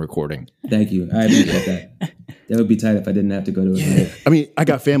we're done recording. Thank you. I appreciate that. That would be tight if I didn't have to go to it. I mean, I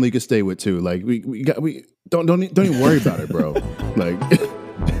got family you could stay with too. Like we don't even worry about it, bro. Like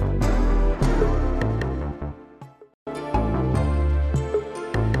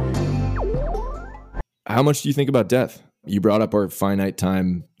How much do you think about death? You brought up our finite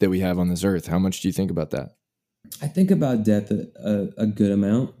time that we have on this earth. How much do you think about that? I think about death a good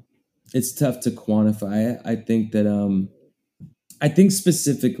amount. It's tough to quantify it. I think that I think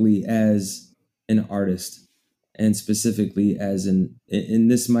specifically as an artist and specifically as and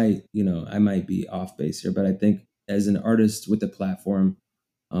this might, I might be off base here, but I think as an artist with a platform,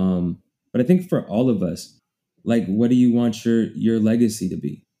 but I think for all of us, like, what do you want your legacy to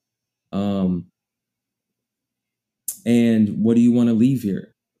be? And what do you want to leave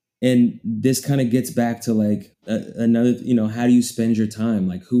here? And this kind of gets back to like another, how do you spend your time?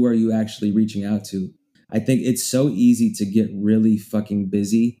 Like, who are you actually reaching out to? I think it's so easy to get really fucking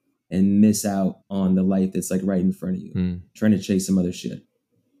busy and miss out on the life that's like right in front of you, trying to chase some other shit.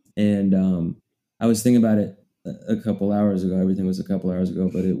 And I was thinking about it a couple hours ago. Everything was a couple hours ago,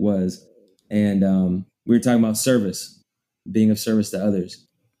 but it was. And we were talking about service, being of service to others.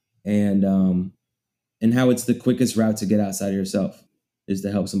 And how it's the quickest route to get outside of yourself is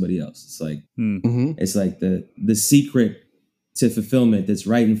to help somebody else. It's like It's like the secret to fulfillment that's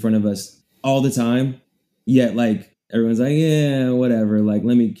right in front of us all the time. Yet like everyone's like, yeah, whatever. Like,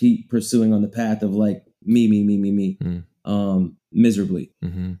 let me keep pursuing on the path of like me, miserably.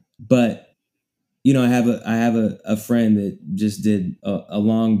 Mm-hmm. But I have a friend that just did a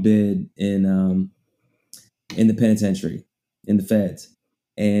long bid in the penitentiary, in the feds,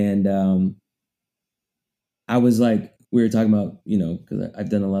 and I was like, we were talking about, because I've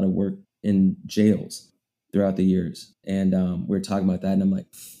done a lot of work in jails throughout the years. And we were talking about that. And I'm like,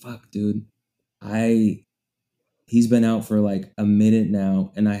 fuck, dude, he's been out for like a minute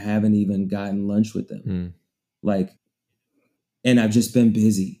now and I haven't even gotten lunch with him. Like, and I've just been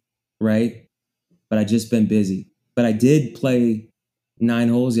busy, right? But I did play 9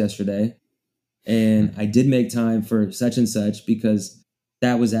 holes yesterday and I did make time for such and such because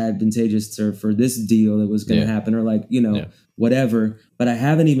that was advantageous for this deal that was going to happen, or like, whatever. But I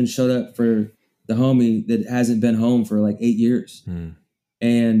haven't even showed up for the homie that hasn't been home for like 8 years.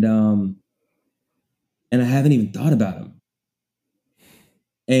 And I haven't even thought about him.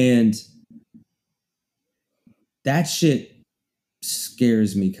 And that shit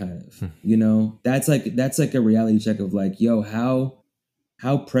scares me kind of, that's like a reality check of like, yo,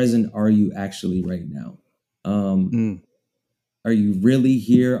 how present are you actually right now? Are you really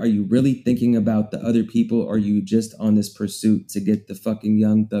here? Are you really thinking about the other people? Or are you just on this pursuit to get the fucking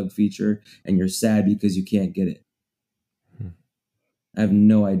Young Thug feature and you're sad because you can't get it? I have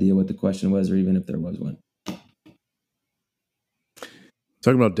no idea what the question was or even if there was one.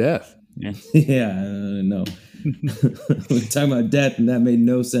 Talking about death. Yeah, I don't know. We're talking about death and that made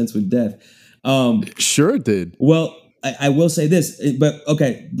no sense with death. Sure it did. Well, I will say this, but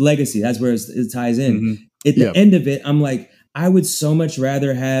okay, legacy, that's where it ties in. At the Yeah. end of it, I'm like, I would so much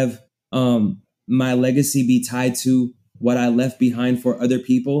rather have my legacy be tied to what I left behind for other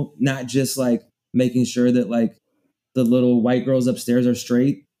people, not just like making sure that like the little white girls upstairs are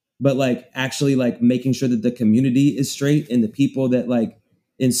straight, but like actually like making sure that the community is straight and the people that like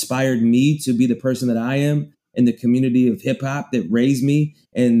inspired me to be the person that I am and the community of hip hop that raised me,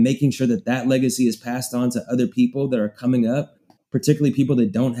 and making sure that that legacy is passed on to other people that are coming up, particularly people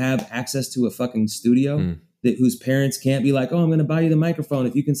that don't have access to a fucking studio. That whose parents can't be like, oh, I'm going to buy you the microphone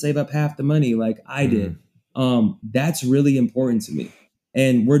if you can save up half the money like I did. That's really important to me.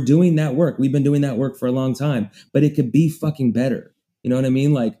 And we're doing that work. We've been doing that work for a long time, but it could be fucking better. You know what I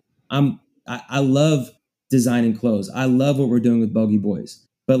mean? Like I love designing clothes. I love what we're doing with Bogey Boys,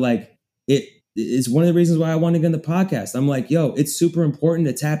 but like it's one of the reasons why I want to get in the podcast. I'm like, yo, it's super important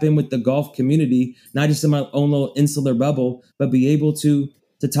to tap in with the golf community, not just in my own little insular bubble, but be able to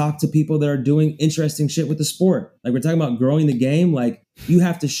talk to people that are doing interesting shit with the sport. Like we're talking about growing the game. Like you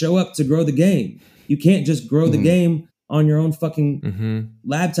have to show up to grow the game. You can't just grow the game on your own fucking Mm-hmm.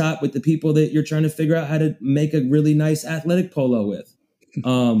 laptop with the people that you're trying to figure out how to make a really nice athletic polo with.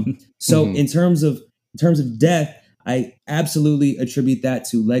 So in terms of death, I absolutely attribute that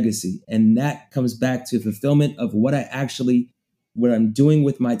to legacy. And that comes back to fulfillment of what I'm doing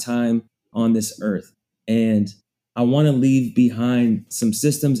with my time on this earth. And I want to leave behind some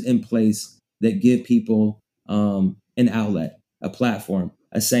systems in place that give people an outlet, a platform,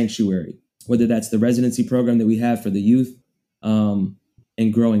 a sanctuary, whether that's the residency program that we have for the youth and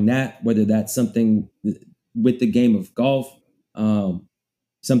growing that, whether that's something with the game of golf,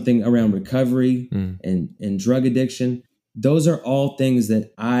 something around recovery and drug addiction. Those are all things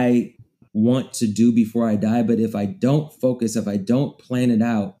that I want to do before I die. But if I don't focus, if I don't plan it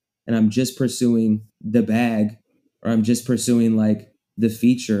out, and I'm just pursuing the bag, or I'm just pursuing like the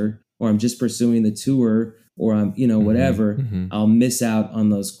feature, or I'm just pursuing the tour, or I'm, whatever, I'll miss out on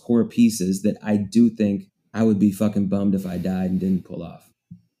those core pieces that I do think I would be fucking bummed if I died and didn't pull off.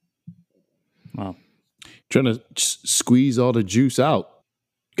 Wow. Trying to squeeze all the juice out.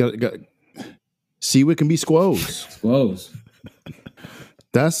 Got see what can be squoze. Squoze.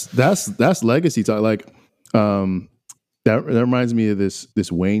 That's legacy talk. Like that reminds me of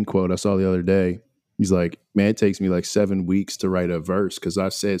this Wayne quote I saw the other day. He's like, man, it takes me like 7 weeks to write a verse because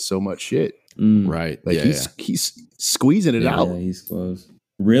I've said so much shit. Right. Like he's squeezing it out. Yeah, he's close.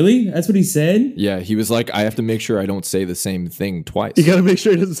 Really? That's what he said? Yeah, he was like, I have to make sure I don't say the same thing twice. You got to make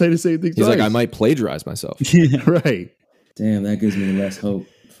sure he doesn't say the same thing He's twice. like, I might plagiarize myself. Right. Damn, that gives me less hope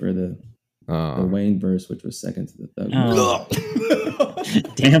for the Wayne verse, which was second to the Thug. Oh.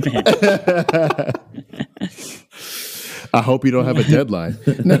 Damn it. I hope you don't have a deadline.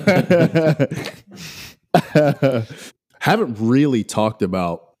 Haven't really talked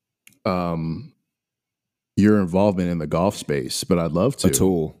about your involvement in the golf space, but I'd love to. A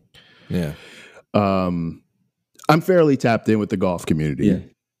tool. Yeah. I'm fairly tapped in with the golf community. Yeah.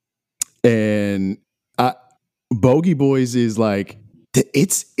 And Bogey Boys is like,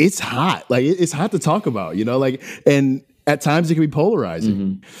 it's hot. Like it's hot to talk about, like, and at times it can be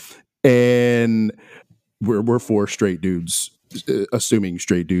polarizing. And we're four straight dudes, assuming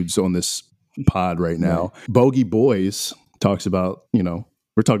straight dudes on this pod right now. Right. Bogey Boys talks about,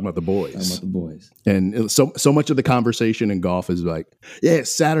 we're talking about the boys. Talking about the boys. And so much of the conversation in golf is like, yeah,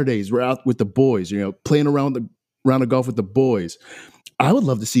 Saturdays we're out with the boys, playing around the golf with the boys. I would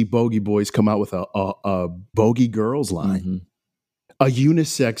love to see Bogey Boys come out with a bogey girls line, a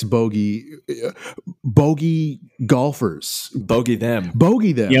unisex bogey golfers, bogey them,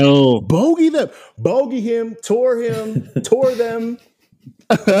 yo, bogey them, bogey him, tour them.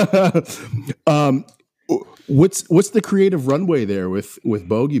 What's the creative runway there with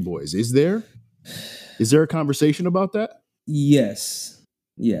Bogey Boys? Is there a conversation about that? Yes.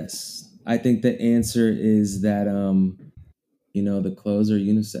 I think the answer is that the clothes are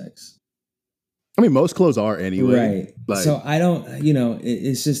unisex. I mean, most clothes are anyway. Right. Like, so I don't,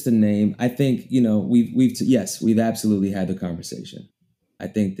 it's just a name. I think, we've absolutely had the conversation. I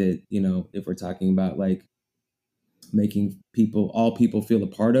think that, if we're talking about like making all people feel a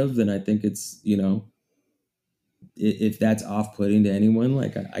part of, then I think it's, if that's off-putting to anyone,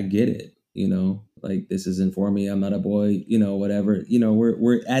 like I get it, like this isn't for me. I'm not a boy, whatever,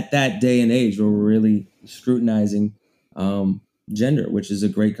 we're at that day and age where we're really scrutinizing, gender, which is a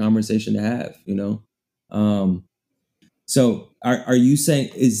great conversation to have, So are you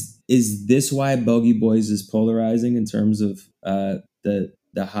saying is this why Bogey Boys is polarizing in terms of the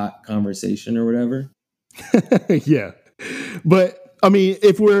hot conversation or whatever? Yeah. But I mean,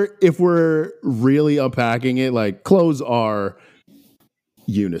 if we're really unpacking it, like clothes are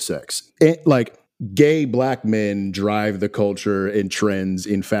unisex. Like gay black men drive the culture and trends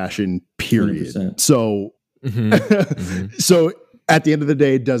in fashion, period. 100%. So so at the end of the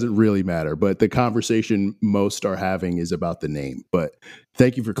day, it doesn't really matter. But the conversation most are having is about the name. But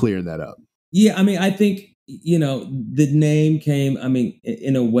thank you for clearing that up. Yeah, I mean, I think, the name came, I mean,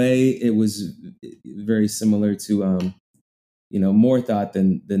 in a way, it was very similar to, more thought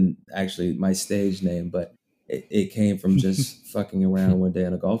than actually my stage name. But it came from just fucking around one day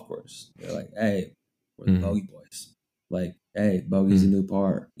on a golf course. They're like, hey, we're the Bogey Boys. Like, hey, bogey's a new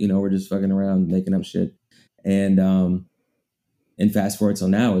par. We're just fucking around making up shit. And fast forward till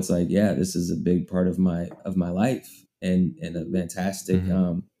now, it's like, yeah, this is a big part of my life and a fantastic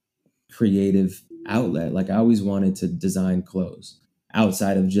creative outlet. Like I always wanted to design clothes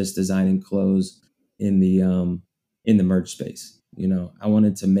outside of just designing clothes in the merch space. I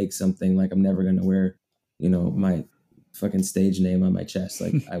wanted to make something like I'm never gonna wear, my fucking stage name on my chest.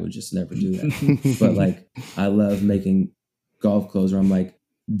 Like I would just never do that. But like I love making golf clothes where I'm like,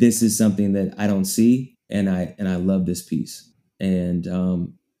 this is something that I don't see, and I love this piece, and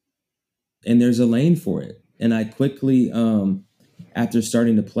there's a lane for it. And I quickly, after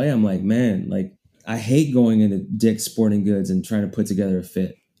starting to play, I'm like, man, like I hate going into Dick's Sporting Goods and trying to put together a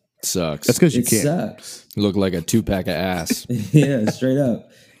fit. Sucks. That's because you It can't. sucks. Look like a 2-pack of ass. Yeah, straight up.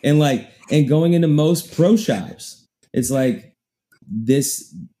 And going into most pro shops, it's like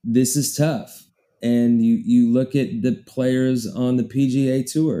this is tough. And you look at the players on the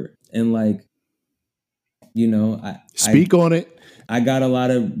PGA Tour, and like, you know, Speak on it. I got a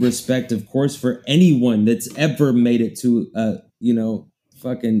lot of respect, of course, for anyone that's ever made it to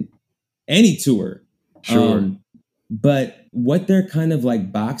fucking any tour. Sure. But what they're kind of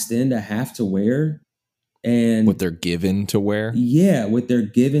like boxed in to have to wear, and What they're given to wear. yeah, what they're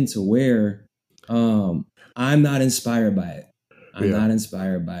given to wear, I'm not inspired by it. I'm not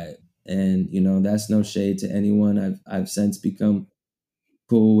inspired by it. And you know, that's no shade to anyone. I've since become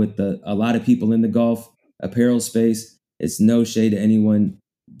cool with a lot of people in the golf apparel space. It's no shade to anyone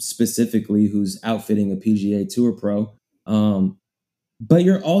specifically who's outfitting a PGA Tour pro. But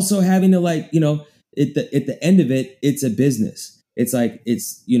you're also having to, like, you know, at the end of it, it's a business. It's like,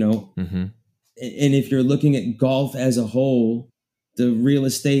 it's, you know, Mm-hmm. and if you're looking at golf as a whole, the real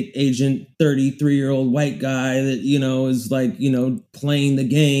estate agent, 33-year-old white guy that, you know, is like, you know, playing the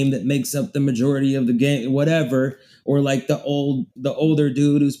game that makes up the majority of the game, whatever, or like the older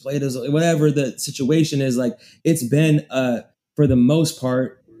dude who's played as whatever the situation is, like, it's been for the most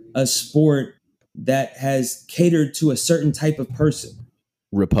part a sport that has catered to a certain type of person.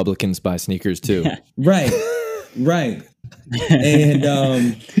 Republicans buy sneakers too. Right.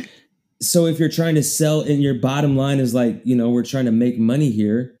 And so if you're trying to sell and your bottom line is like, you know, we're trying to make money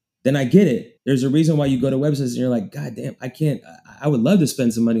here, then I get it. There's a reason why you go to websites and you're like, God damn, I would love to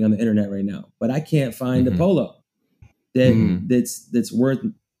spend some money on the internet right now, but I can't find a polo that's worth,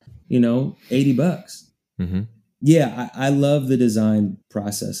 you know, $80. Mm-hmm. Yeah, I love the design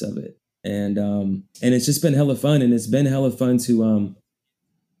process of it. And it's just been hella fun, and it's been hella fun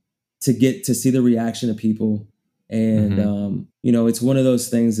to get to see the reaction of people. And you know, it's one of those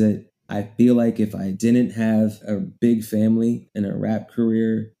things that I feel like if I didn't have a big family and a rap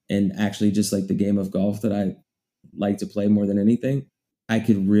career and actually just like the game of golf that I like to play more than anything, I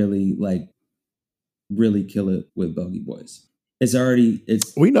could really kill it with Bogey Boys.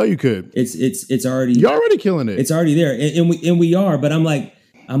 We know you could. It's already, You're already killing it. it's already there. And we are, but I'm like,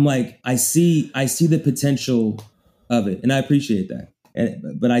 I see the potential of it, and I appreciate that.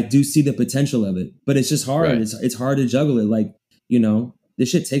 But I do see the potential of it, but it's just hard. Right. It's hard to juggle it. Like, you know, this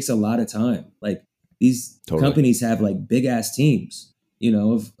shit takes a lot of time. Like, these Totally. companies have like big ass teams, you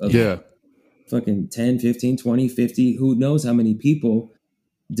know, of yeah. fucking 10, 15, 20, 50, who knows how many people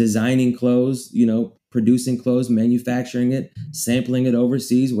designing clothes, you know, producing clothes, manufacturing it, sampling it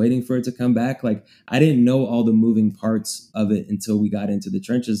overseas, waiting for it to come back. Like, I didn't know all the moving parts of it until we got into the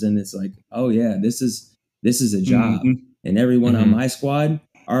trenches. And it's like, oh yeah, this is a job. Mhm. And everyone on my squad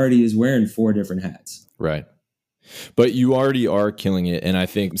already is wearing 4 different hats. Right. But you already are killing it. And I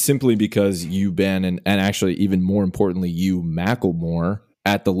think simply because you, Ben, and actually even more importantly, you, Macklemore,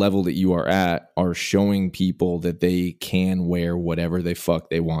 at the level that you are at, are showing people that they can wear whatever they fuck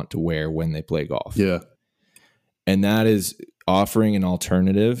they want to wear when they play golf. Yeah. And that is offering an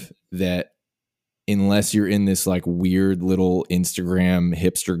alternative that, unless you're in this like weird little Instagram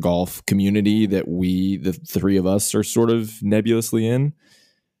hipster golf community that we, the 3 of us, are sort of nebulously in,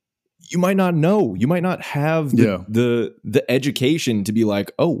 you might not know. You might not have the education to be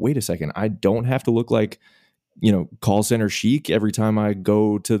like, oh, wait a second, I don't have to look like, you know, call center chic every time I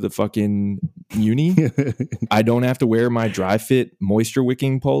go to the fucking uni. I don't have to wear my Dry Fit moisture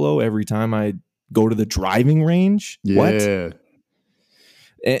wicking polo every time I go to the driving range. What? Yeah.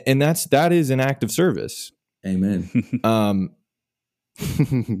 And that is an act of service. Amen.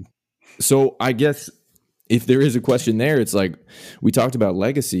 So I guess if there is a question there, it's like, we talked about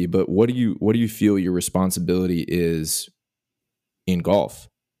legacy, but what do you feel your responsibility is in golf?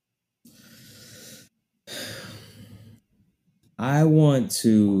 I want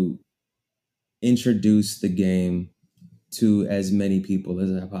to introduce the game to as many people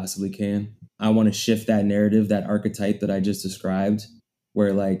as I possibly can. I want to shift that narrative, that archetype that I just described,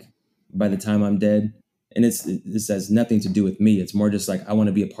 where like by the time I'm dead, and this has nothing to do with me. It's more just like, I want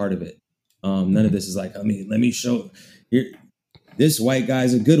to be a part of it. None of this is like, I mean, let me show here. This white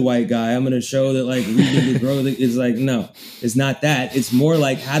guy's a good white guy. I'm going to show that like we need to grow. It's like, no, it's not that. It's more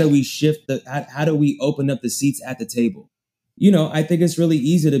like, how do we shift how do we open up the seats at the table? You know, I think it's really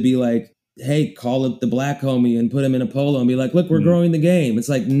easy to be like, hey, call up the black homie and put him in a polo and be like, look, we're growing the game. It's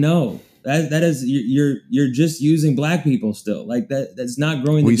like, no, That is you're just using black people still. Like that's not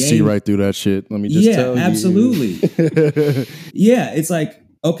growing the We game. see right through that shit. Let me just tell you. Absolutely. Yeah, it's like,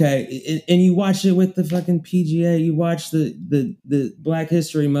 okay, and you watch it with the fucking PGA. You watch the Black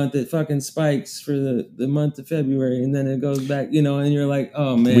History Month that fucking spikes for the month of February, and then it goes back, and you're like,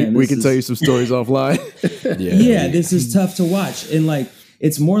 oh man, we can tell you some stories offline. Yeah, this is tough to watch, and like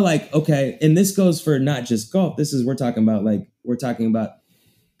it's more like, okay, and this goes for not just golf. We're talking about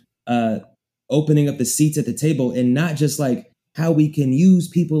opening up the seats at the table, and not just like how we can use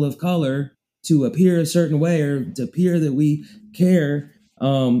people of color to appear a certain way or to appear that we care.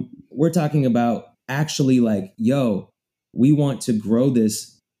 We're talking about actually like, yo, we want to grow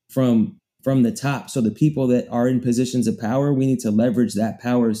this from the top. So the people that are in positions of power, we need to leverage that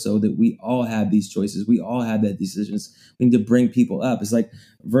power so that we all have these choices. We all have that decisions. We need to bring people up. It's like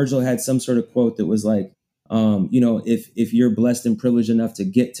Virgil had some sort of quote that was like, if you're blessed and privileged enough to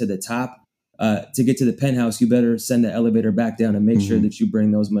get to the top, to get to the penthouse, you better send the elevator back down and make sure that you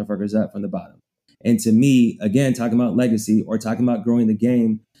bring those motherfuckers up from the bottom. And to me, again, talking about legacy or talking about growing the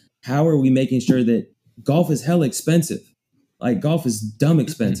game, how are we making sure that golf is hella expensive? Like golf is dumb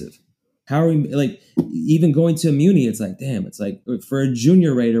expensive. How are we, like, even going to a Muni, it's like, damn, it's like for a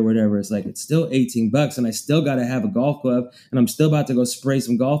junior rate or whatever, it's like, it's still $18 and I still got to have a golf club and I'm still about to go spray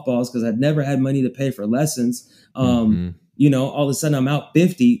some golf balls because I've never had money to pay for lessons. All of a sudden I'm out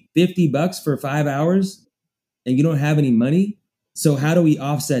 $50 for 5 hours and you don't have any money. So how do we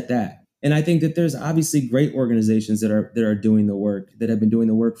offset that? And I think that there's obviously great organizations that are doing the work, that have been doing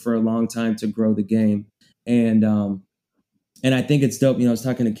the work for a long time to grow the game. And I think it's dope. I was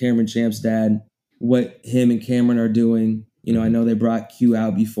talking to Cameron Champ's dad, what him and Cameron are doing. I know they brought Q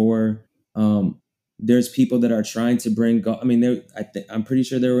out before. There's people that are trying to bring golf. I mean, I'm pretty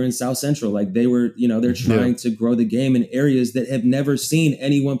sure they were in South Central. Like they were, they're trying to grow the game in areas that have never seen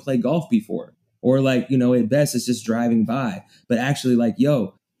anyone play golf before. Or like, at best it's just driving by. But actually like,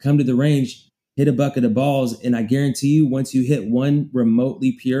 yo, come to the range, hit a bucket of balls. And I guarantee you, once you hit one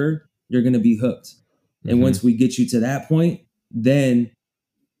remotely pure, you're going to be hooked. And once we get you to that point, then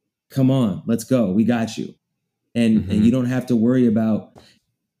come on, let's go. We got you. And you don't have to worry about,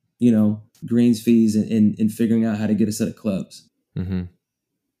 greens fees and figuring out how to get a set of clubs.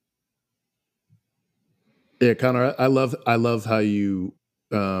 Yeah, Connor, I love how you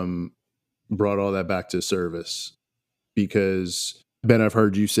brought all that back to service, because Ben, I've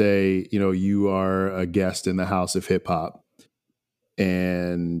heard you say, you are a guest in the house of hip hop,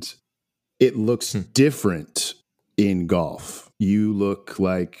 and it looks different in golf. You look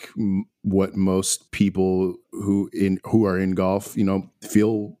like what most people who are in golf,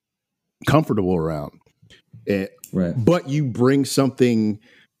 feel comfortable around. Right. But you bring something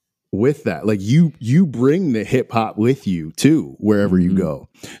with that. Like you bring the hip hop with you too, wherever you go.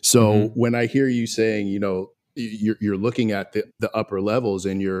 So when I hear you saying, you're looking at the upper levels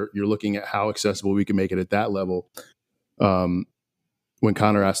and you're looking at how accessible we can make it at that level. When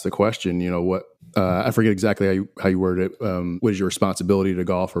Connor asked the question, what, I forget exactly how you worded it. What is your responsibility to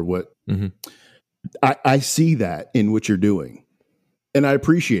golf, or what? I see that in what you're doing, and I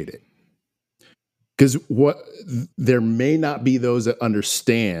appreciate it, because there may not be those that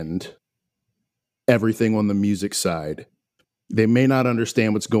understand everything on the music side. They may not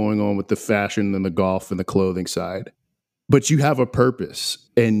understand what's going on with the fashion and the golf and the clothing side, but you have a purpose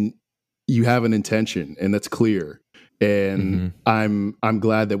and you have an intention, and that's clear. And I'm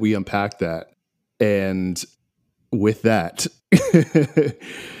glad that we unpacked that. And with that,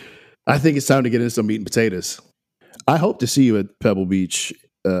 I think it's time to get into some meat and potatoes. I hope to see you at Pebble Beach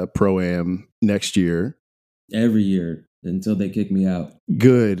Pro-Am next year. Every year until they kick me out.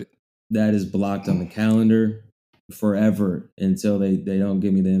 Good. That is blocked on the calendar forever until they don't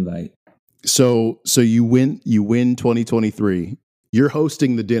give me the invite. So you win 2023. You're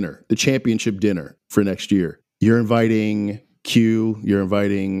hosting the dinner, the championship dinner for next year. You're inviting Q, you're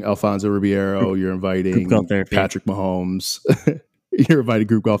inviting Alfonso Ribeiro, you're inviting Patrick Mahomes, you're inviting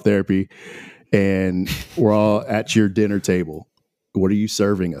Group Golf Therapy, and we're all at your dinner table. What are you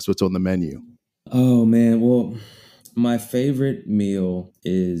serving us? What's on the menu? Oh, man. Well, my favorite meal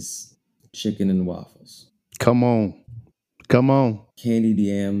is chicken and waffles. Come on. Candied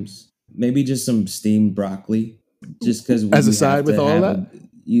yams, maybe just some steamed broccoli, just because as a side with all that,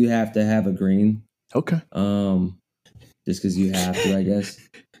 you have to have a green. Okay. Just because you have to, I guess,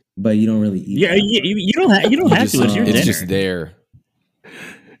 but you don't really eat. Yeah, you don't have to. It's your dinner. It's just there.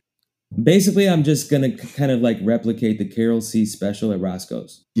 Basically, I'm just gonna kind of like replicate the Carol C special at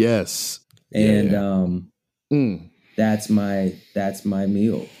Roscoe's. Yes. And that's my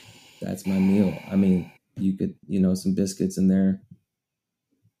meal. That's my meal. I mean, you could, some biscuits in there.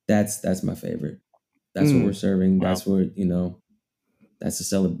 That's my favorite. That's what we're serving. Wow. That's what, that's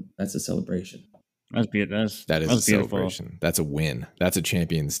a celebration. That's beautiful. That is that's a beautiful. celebration. That's a win. That's a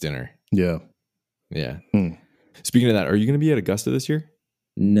champion's dinner. Yeah. Yeah. Hmm. Speaking of that, are you going to be at Augusta this year?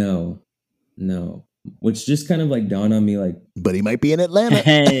 No. Which just kind of like dawned on me like, But he might be in Atlanta.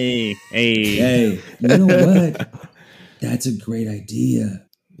 Hey. hey, you know what? That's a great idea.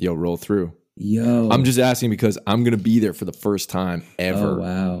 Yo, roll through. Yo. I'm just asking because I'm going to be there for the first time ever. Oh,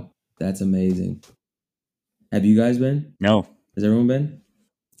 wow. That's amazing. Have you guys been? No. Has everyone been?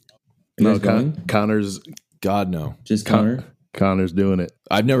 Are you No, guys going? Connor's God, no. Just Connor? Connor's doing it.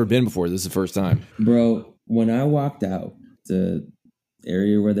 I've never been before. This is the first time. Bro, when I walked out the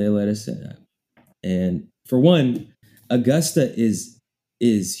area where they let us in, and for one, Augusta is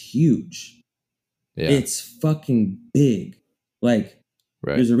huge. Yeah. It's fucking big. Like,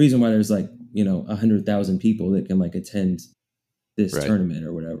 right. there's a reason why there's like, 100,000 people that can like attend this Right. tournament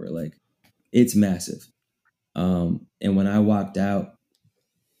or whatever. Like, it's massive. And when I walked out,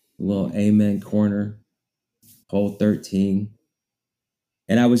 little amen corner, hole 13.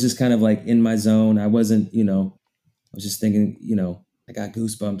 And I was just kind of like in my zone. I wasn't, I was just thinking, I got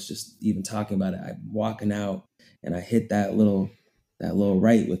goosebumps just even talking about it. I'm walking out and I hit that little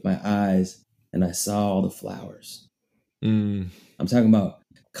right with my eyes and I saw all the flowers. Mm. I'm talking about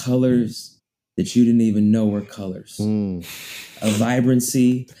colors that you didn't even know were colors. A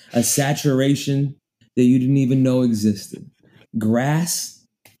vibrancy, a saturation that you didn't even know existed. Grass,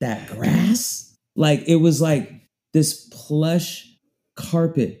 like it was like this plush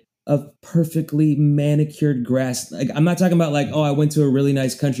carpet of perfectly manicured grass. Like I'm not talking about like, oh, I went to a really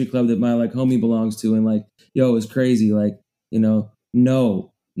nice country club that my like homie belongs to and like, yo, it was crazy. Like, no,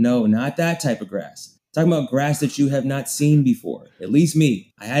 not that type of grass. I'm talking about grass that you have not seen before. At least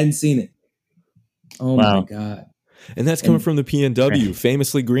me. I hadn't seen it. Oh Wow. my God. And that's coming from the PNW,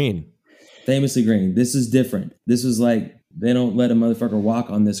 famously green. Famously green. This is different. This was like, they don't let a motherfucker walk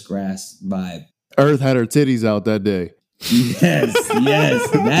on this grass vibe. Earth had her titties out that day. Yes,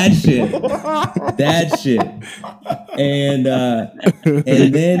 that shit. And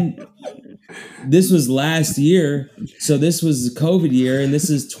then this was last year, so this was the COVID year, and this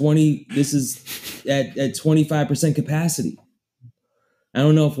is at 25% capacity. I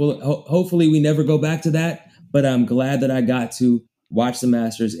don't know if hopefully we never go back to that, but I'm glad that I got to watch the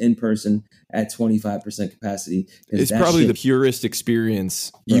Masters in person at 25% capacity. It's probably the purest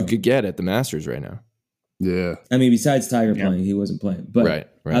experience you could get at the Masters right now. Yeah. I mean, besides Tiger playing, he wasn't playing. But right.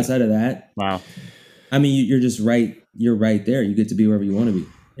 outside of that, Wow. I mean, you're just right. You're right there. You get to be wherever you want to be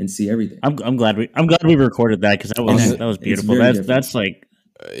and see everything. I'm glad we recorded that because that was beautiful. That's like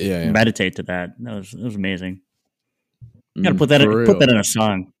meditate to that. That was amazing. You gotta put that in a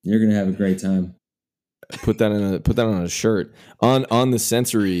song. You're gonna have a great time. Put that on a shirt. On the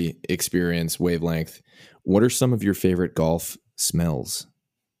sensory experience wavelength, what are some of your favorite golf smells?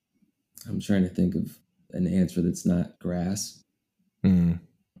 I'm trying to think of an answer that's not grass. I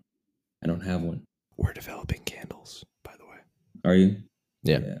don't have one. We're developing candles, by the way. Are you?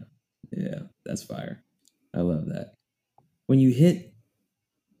 Yeah. Yeah. That's fire. I love that. When you hit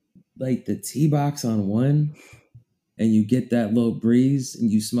like the tee box on one and you get that little breeze and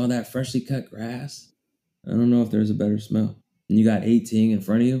you smell that freshly cut grass, I don't know if there's a better smell. And you got 18 in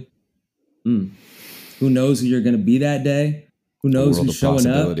front of you. Who knows who you're going to be that day? Who knows who's showing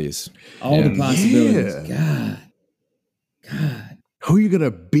up? All the possibilities. Yeah. God. Who are you going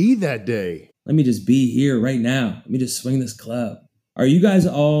to be that day? Let me just be here right now. Let me just swing this club. Are you guys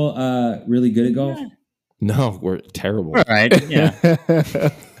all really good at golf? No, we're terrible. All right. Yeah.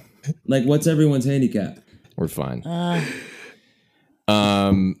 Like, what's everyone's handicap? We're fine. Yeah. I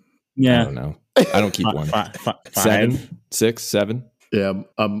don't know. I don't keep one. 7, 6, 7. Yeah.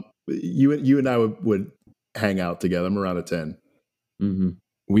 You and I would hang out together. I'm around a 10. Mm-hmm.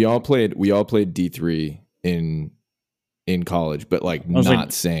 We all played D3 in college, but like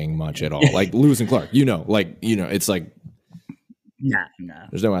not saying much at all. Like Lewis and Clark, it's like nah.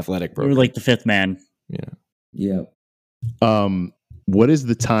 There's no athletic We program. were like the fifth man. Yeah. What is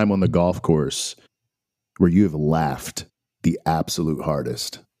the time on the golf course where you have laughed the absolute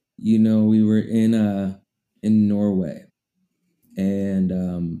hardest? We were in Norway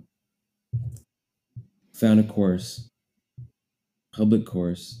and found a course, public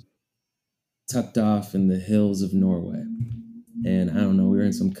course, tucked off in the hills of Norway. And I don't know, we were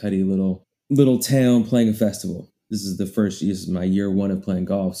in some cuddy little town playing a festival. This is my year one of playing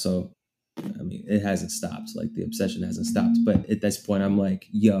golf. So, I mean, it hasn't stopped. Like the obsession hasn't stopped. But at this point, I'm like,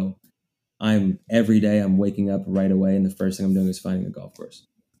 yo, every day I'm waking up right away. And the first thing I'm doing is finding a golf course.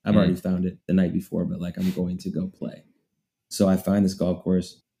 I've already found it the night before, but like I'm going to go play. So I find this golf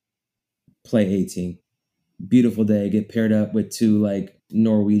course play 18. Beautiful day. Get paired up with 2 like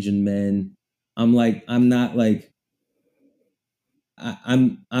Norwegian men. I'm not like,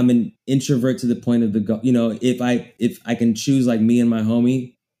 I'm an introvert to the point of if I can choose like me and my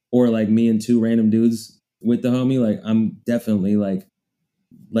homie or like me and 2 random dudes with the homie, like I'm definitely like,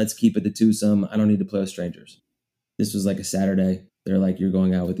 let's keep it to twosome. I don't need to play with strangers. This was like a Saturday. They're like, you're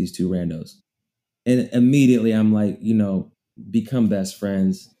going out with these 2 randos. And immediately I'm like, become best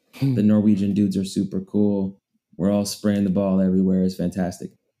friends. The Norwegian dudes are super cool. We're all spraying the ball everywhere. It's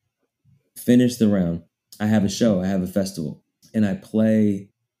fantastic. Finish the round. I have a show. I have a festival. And I play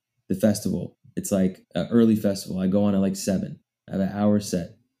the festival. It's like an early festival. I go on at like 7. I have an hour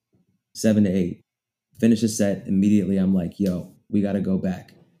set. 7 to 8. Finish a set. Immediately I'm like, yo, we got to go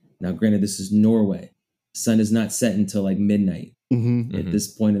back. Now, granted, this is Norway. Sun is not set until like midnight at this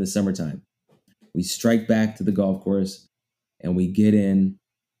point in the summertime. We strike back to the golf course and we get in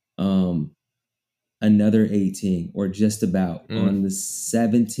another 18 or just about on the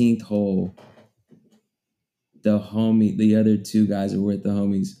 17th hole. The other 2 guys who were with the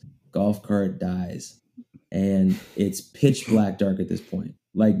homies, golf cart dies. And it's pitch black dark at this point.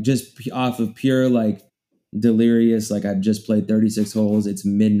 Like just off of pure like delirious, like I've just played 36 holes. It's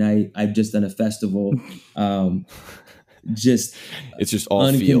midnight. I've just done a festival. It's just all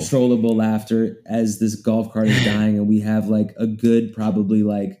uncontrollable laughter as this golf cart is dying. And we have like a good, probably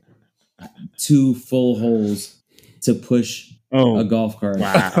like 2 full holes to push a golf cart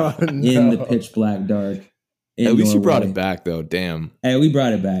in the pitch black dark. At least you brought it back though. Damn. Hey, we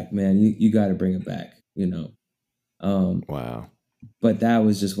brought it back, man. You got to bring it back, Wow. But that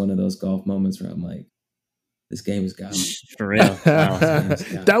was just one of those golf moments where I'm like, this game has got me. For real. Wow.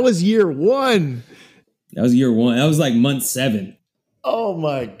 That was year 1. That was year 1. That was like month 7. Oh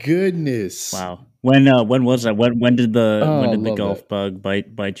my goodness. Wow. When was that? When did the golf bug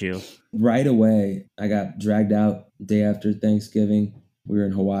bite you? Right away. I got dragged out day after Thanksgiving. We were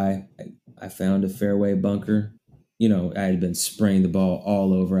in Hawaii. I found a fairway bunker. I had been spraying the ball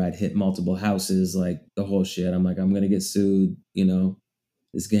all over. I'd hit multiple houses, like the whole shit. I'm like, I'm going to get sued.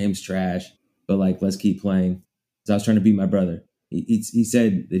 This game's trash, but like, let's keep playing. So I was trying to beat my brother. He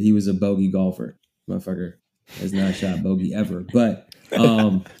said that he was a bogey golfer. Motherfucker has not shot bogey ever. But,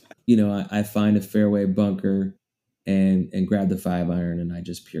 I find a fairway bunker and grab the 5-iron and I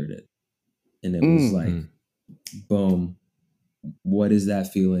just peered it. And it was like, boom. What is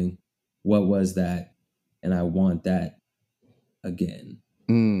that feeling? What was that? And I want that again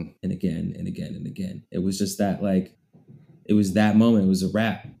and again and again and again. It was just that, like, it was that moment. It was a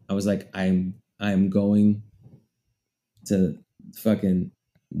wrap. I was like, I'm going to fucking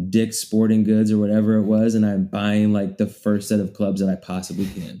Dick's Sporting Goods or whatever it was, and I'm buying like the first set of clubs that I possibly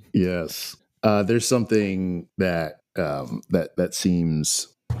can. Yes. There's something that seems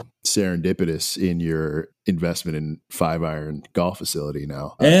serendipitous in your investment in 5-iron golf facility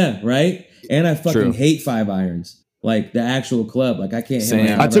now. Yeah, right. And I fucking hate 5-irons, like the actual club. Like I can't.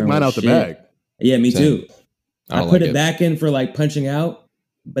 I took mine out the bag. Yeah, me too. I put it back in for like punching out,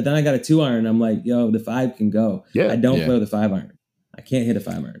 but then I got a 2-iron. I'm like, yo, the 5 can go. Yeah, I don't play with a 5-iron. I can't hit a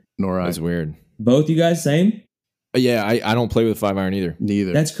 5-iron. Nor I. That's weird. Both you guys same? Yeah, I don't play with a 5-iron either.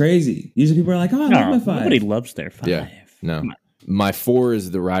 Neither. That's crazy. Usually people are like, oh, I love my 5. Nobody loves their 5. Yeah, no. My 4 is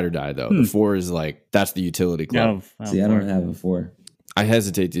the ride or die, though. The 4 is like, that's the utility club. See, I don't have a 4. I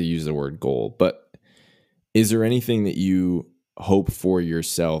hesitate to use the word goal, but is there anything that you hope for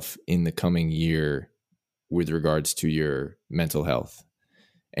yourself in the coming year with regards to your mental health?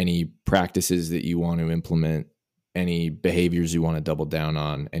 Any practices that you want to implement? Any behaviors you want to double down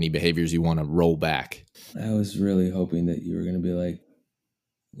on? Any behaviors you want to roll back? I was really hoping that you were going to be like,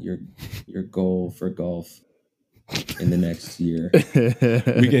 your goal for golf in the next year. We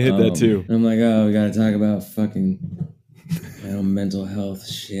can hit that too. I'm like, oh, we got to talk about fucking mental health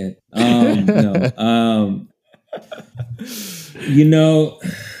shit. No.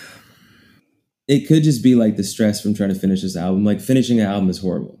 It could just be like the stress from trying to finish this album. Like finishing an album is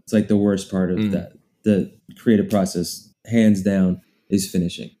horrible. It's like the worst part of that. The creative process, hands down, is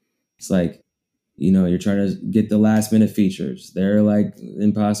finishing. It's like, you're trying to get the last minute features. They're like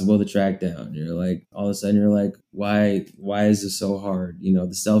impossible to track down. You're like, all of a sudden you're like, why is this so hard?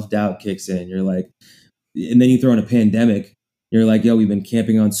 The self-doubt kicks in. You're like, and then you throw in a pandemic. You're like, yo, we've been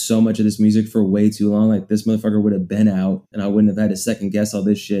camping on so much of this music for way too long. Like this motherfucker would have been out and I wouldn't have had to second guess all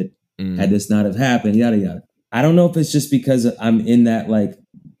this shit had this not have happened, yada, yada. I don't know if it's just because I'm in that, like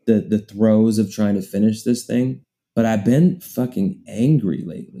the throes of trying to finish this thing, but I've been fucking angry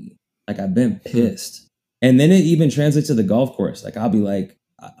lately. Like I've been pissed. And then it even translates to the golf course. Like I'll be like,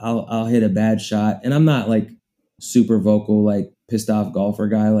 I'll hit a bad shot and I'm not like super vocal, like pissed off golfer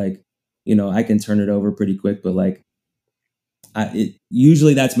guy. Like I can turn it over pretty quick, but like,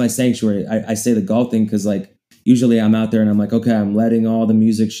 usually that's my sanctuary. I say the golf thing because like usually I'm out there and I'm like, okay, I'm letting all the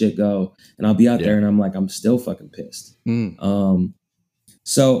music shit go, and I'll be out there and I'm like, I'm still fucking pissed.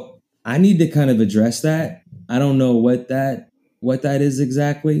 So I need to kind of address that. I don't know what that is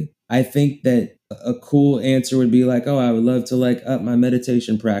exactly. I think that a cool answer would be like, oh, I would love to like up my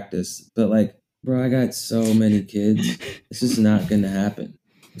meditation practice, but like, bro, I got so many kids. It's just not going to happen.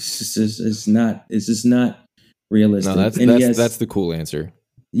 It's just not realistic. No, that's the cool answer.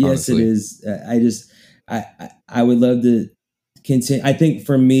 Yes, honestly. It is. I would love to continue. I think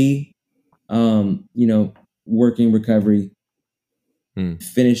for me, working recovery,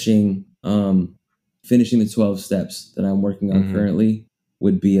 finishing the 12 steps that I'm working on currently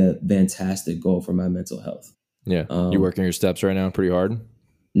would be a fantastic goal for my mental health. Yeah. You working your steps right now pretty hard?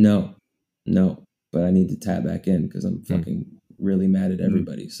 No, but I need to tap back in because I'm fucking really mad at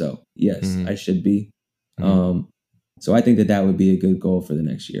everybody. So yes, I should be. So I think that would be a good goal for the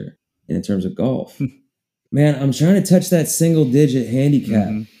next year. And in terms of golf, man, I'm trying to touch that single digit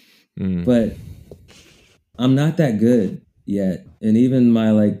handicap, but I'm not that good yet. And even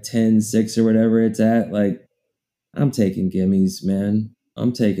my like 10-6 or whatever it's at, like I'm taking gimmies, man.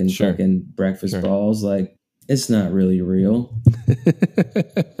 I'm taking fucking breakfast balls. Like it's not really real.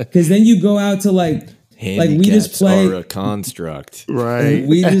 Because then you go out to like handicaps we just play are a construct, right?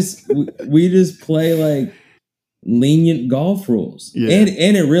 We just play like lenient golf rules, and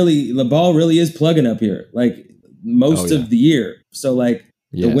the ball really is plugging up here like most of the year. So like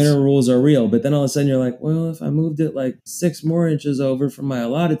the winter rules are real, but then all of a sudden you're like, well, if I moved it like 6 more inches over from my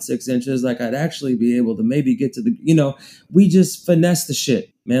allotted 6 inches, like I'd actually be able to maybe get to the, we just finesse the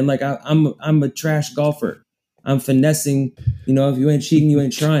shit, man. Like I'm a trash golfer. I'm finessing, if you ain't cheating, you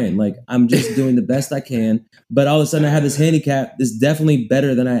ain't trying. Like I'm just doing the best I can. But all of a sudden I have this handicap that's definitely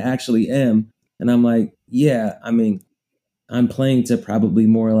better than I actually am. And I'm like, yeah, I mean, I'm playing to probably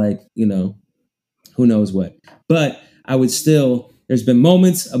more like, who knows what. But I would still, there's been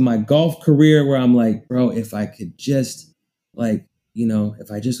moments of my golf career where I'm like, bro, if I could just like,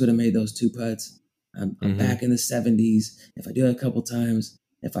 if I just would have made those 2 putts, I'm back in the 70s. If I do it a couple times,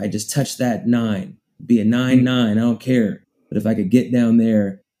 if I just touch that 9, be a 9-9, I don't care. But if I could get down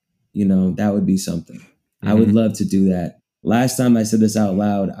there, that would be something. I would love to do that. Last time I said this out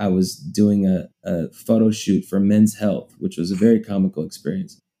loud, I was doing a photo shoot for Men's Health, which was a very comical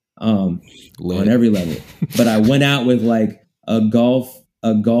experience on every level. But I went out with like a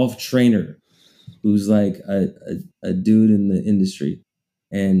golf trainer who's like a dude in the industry,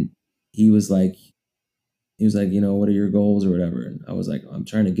 and he was like, what are your goals or whatever? And I was like, I'm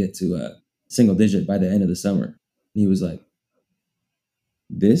trying to get to a single digit by the end of the summer. And he was like,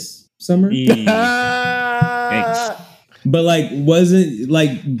 this summer? But like wasn't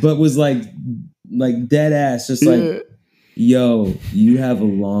like, but was like dead ass, just like, yo, you have a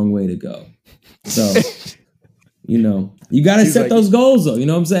long way to go. So, you got to set those goals though. You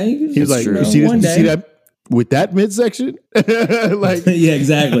know what I'm saying? He's like, you see that with that midsection? Like, yeah,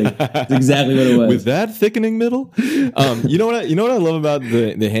 exactly. That's exactly what it was. With that thickening middle. You know what I love about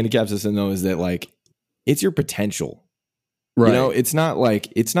the handicap system though is that like it's your potential. Right. It's not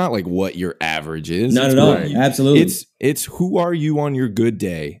like what your average is. Not at all. Absolutely. It's who are you on your good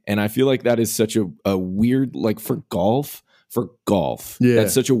day? And I feel like that is such a weird, like for golf.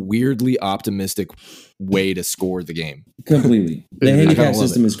 That's such a weirdly optimistic way to score the game. Completely. The handicap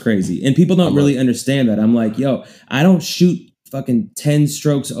system is crazy. And people don't really understand that. I'm like, yo, I don't shoot fucking 10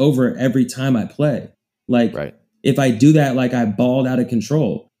 strokes over every time I play. Like if I do that, like I balled out of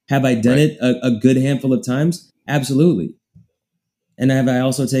control. Have I done it a good handful of times? Absolutely. And have I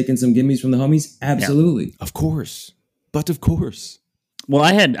also taken some gimmies from the homies? Absolutely. Yeah. Of course. But of course. Well,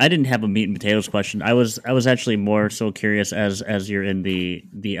 I didn't have a meat and potatoes question. I was actually more so curious as you're in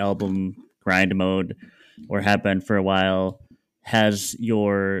the album grind mode or have been for a while. Has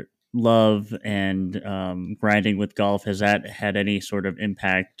your love and grinding with golf, has that had any sort of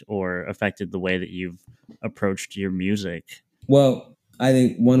impact or affected the way that you've approached your music? Well, I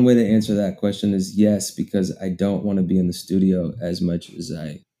think one way to answer that question is yes, because I don't want to be in the studio as much as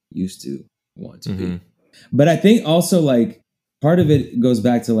I used to want to be. But I think also like part of it goes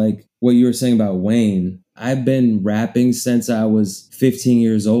back to like what you were saying about Wayne. I've been rapping since I was 15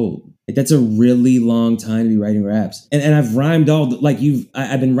 years old. Like, that's a really long time to be writing raps. And I've rhymed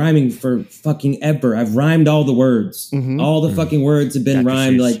I've been rhyming for fucking ever. I've rhymed all the words. All the fucking words have been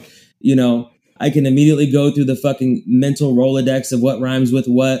rhymed. Like, I can immediately go through the fucking mental Rolodex of what rhymes with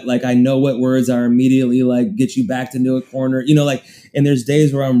what. Like, I know what words are immediately like get you back to a corner, and there's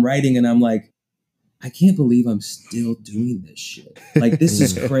days where I'm writing and I'm like, I can't believe I'm still doing this shit. Like, this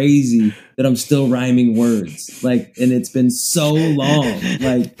is crazy that I'm still rhyming words. Like, and it's been so long.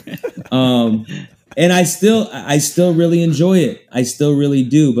 Like, and I still really enjoy it. I still really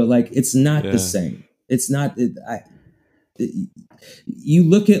do. But like, it's not the same. It's not. You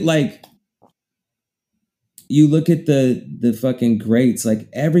look at the fucking greats. Like,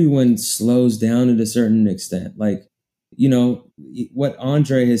 everyone slows down at a certain extent. Like, you know what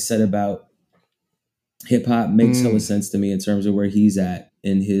Andre has said about hip hop makes hella sense to me in terms of where he's at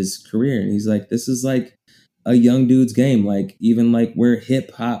in his career. And he's like, this is like a young dude's game. Like, even like where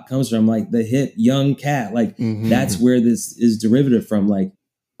hip hop comes from, like the hip young cat, like that's where this is derivative from. Like,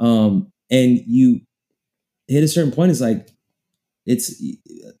 and you hit a certain point. It's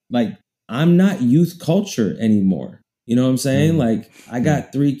like, I'm not youth culture anymore. You know what I'm saying? Like, I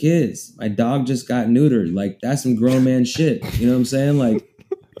got 3 kids. My dog just got neutered. Like, that's some grown man shit. You know what I'm saying? Like,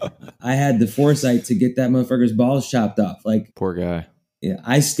 I had the foresight to get that motherfucker's balls chopped off. Like, poor guy. Yeah,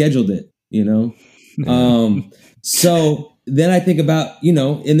 I scheduled it, you know? So then I think about, you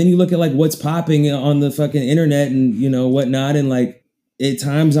know, and then you look at like what's popping on the fucking internet and, you know, whatnot. And like, at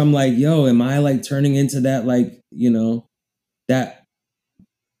times I'm like, yo, am I like turning into that, like, you know, that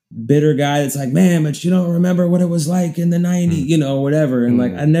bitter guy that's like, man, but you don't remember what it was like in the 90s, you know, whatever. And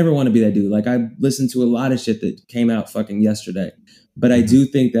like, I never want to be that dude. Like, I listened to a lot of shit that came out fucking yesterday. But I do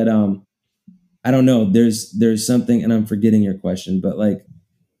think that I don't know. There's something, and I'm forgetting your question, but like,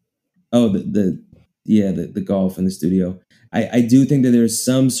 the golf in the studio. I do think that there's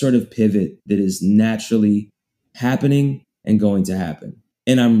some sort of pivot that is naturally happening and going to happen,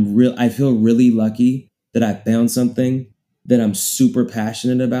 and I feel really lucky that I found something that I'm super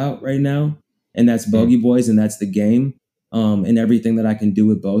passionate about right now, and that's Bogey Boys, and that's the game, and everything that I can do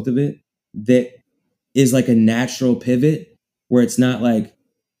with both of it. That is like a natural pivot. Where it's not like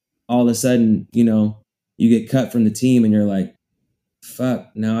all of a sudden, you know, you get cut from the team and you're like, fuck,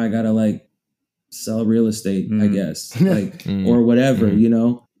 now I gotta like sell real estate, I guess, like, or whatever, you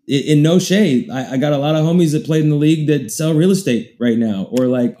know. In no shade, I got a lot of homies that played in the league that sell real estate right now, or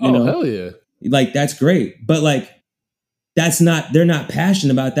like, you know, hell yeah, like that's great, but like they're not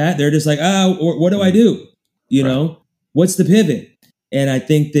passionate about that. They're just like, what do I do? You know, what's the pivot? And I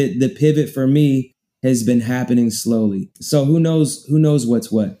think that the pivot for me has been happening slowly. So who knows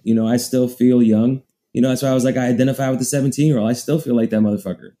what's what? You know, I still feel young. You know, that's why I was like, I identify with the 17-year-old. I still feel like that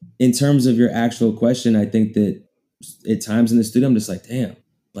motherfucker. In terms of your actual question, I think that at times in the studio, I'm just like, damn,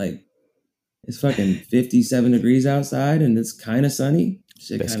 like it's fucking 57 degrees outside and it's kind of sunny.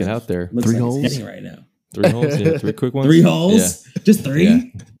 Shit, let's get out there. 3 holes it's right now. 3 holes, yeah, 3 quick ones. 3 holes, just 3. Yeah.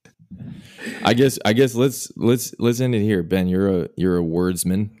 I guess let's end it here. Ben, you're a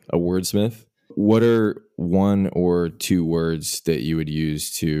wordsmith. What are 1 or 2 words that you would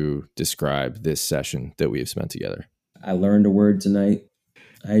use to describe this session that we have spent together? I learned a word tonight.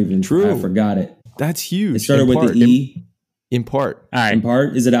 I forgot it. That's huge. It started with the E. In part. In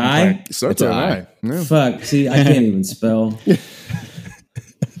part? Is it I? It starts with I. Yeah. Fuck. See, I can't even spell.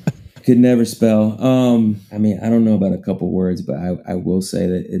 Could never spell. I mean, I don't know about a couple words, but I will say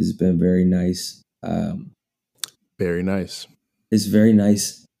that it has been very nice. Very nice. It's very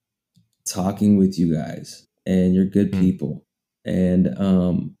nice talking with you guys, and you're good people. And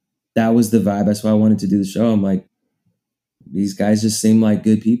that was the vibe. That's why I wanted to do the show. I'm like, these guys just seem like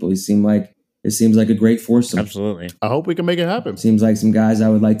good people. It seems like a great foursome. Absolutely. I hope we can make it happen. Seems like some guys I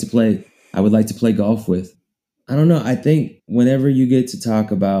would like to play golf with. I don't know. I think whenever you get to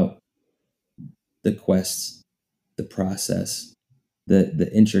talk about the quests, the process, the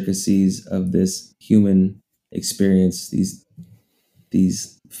intricacies of this human experience, these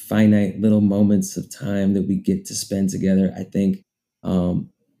finite little moments of time that we get to spend together, I think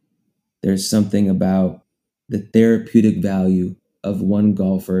there's something about the therapeutic value of one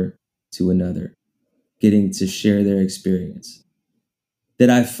golfer to another, getting to share their experience, that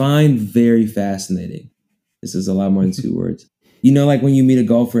I find very fascinating. This is a lot more than 2 words. You know, like when you meet a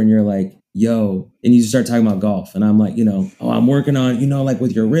golfer and you're like, yo, and you start talking about golf. And I'm like, you know, I'm working on, you know, like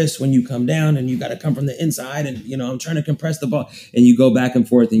with your wrist when you come down and you got to come from the inside and, you know, I'm trying to compress the ball. And you go back and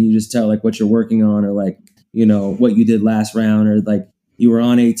forth and you just tell like what you're working on, or like, you know, what you did last round, or like you were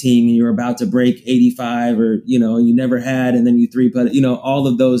on 18 and you were about to break 85, or, you know, you never had, and then you 3-putt, you know, all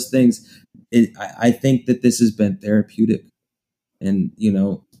of those things. I think that this has been therapeutic. And, you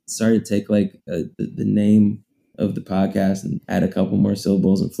know, sorry to take like the name of the podcast and add a couple more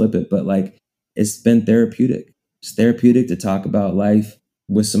syllables and flip it, but like it's been therapeutic. It's therapeutic to talk about life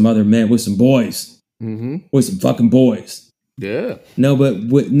with some other men, with some boys, with some fucking boys. Yeah. No, but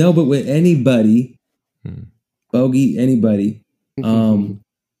with anybody, Bogey, anybody,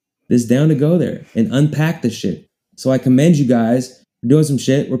 that that's down to go there and unpack the shit. So I commend you guys for doing some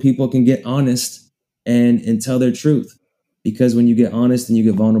shit where people can get honest and tell their truth. Because when you get honest and you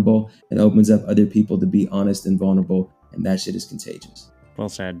get vulnerable, it opens up other people to be honest and vulnerable, and that shit is contagious. Well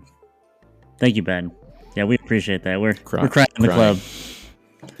said. Thank you, Ben. Yeah, we appreciate that. We're crying in the Crying. club.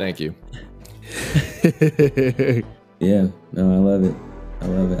 Thank you. Yeah, no, I love it.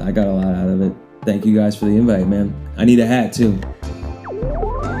 I got a lot out of it. Thank you guys for the invite, man. I need a hat too.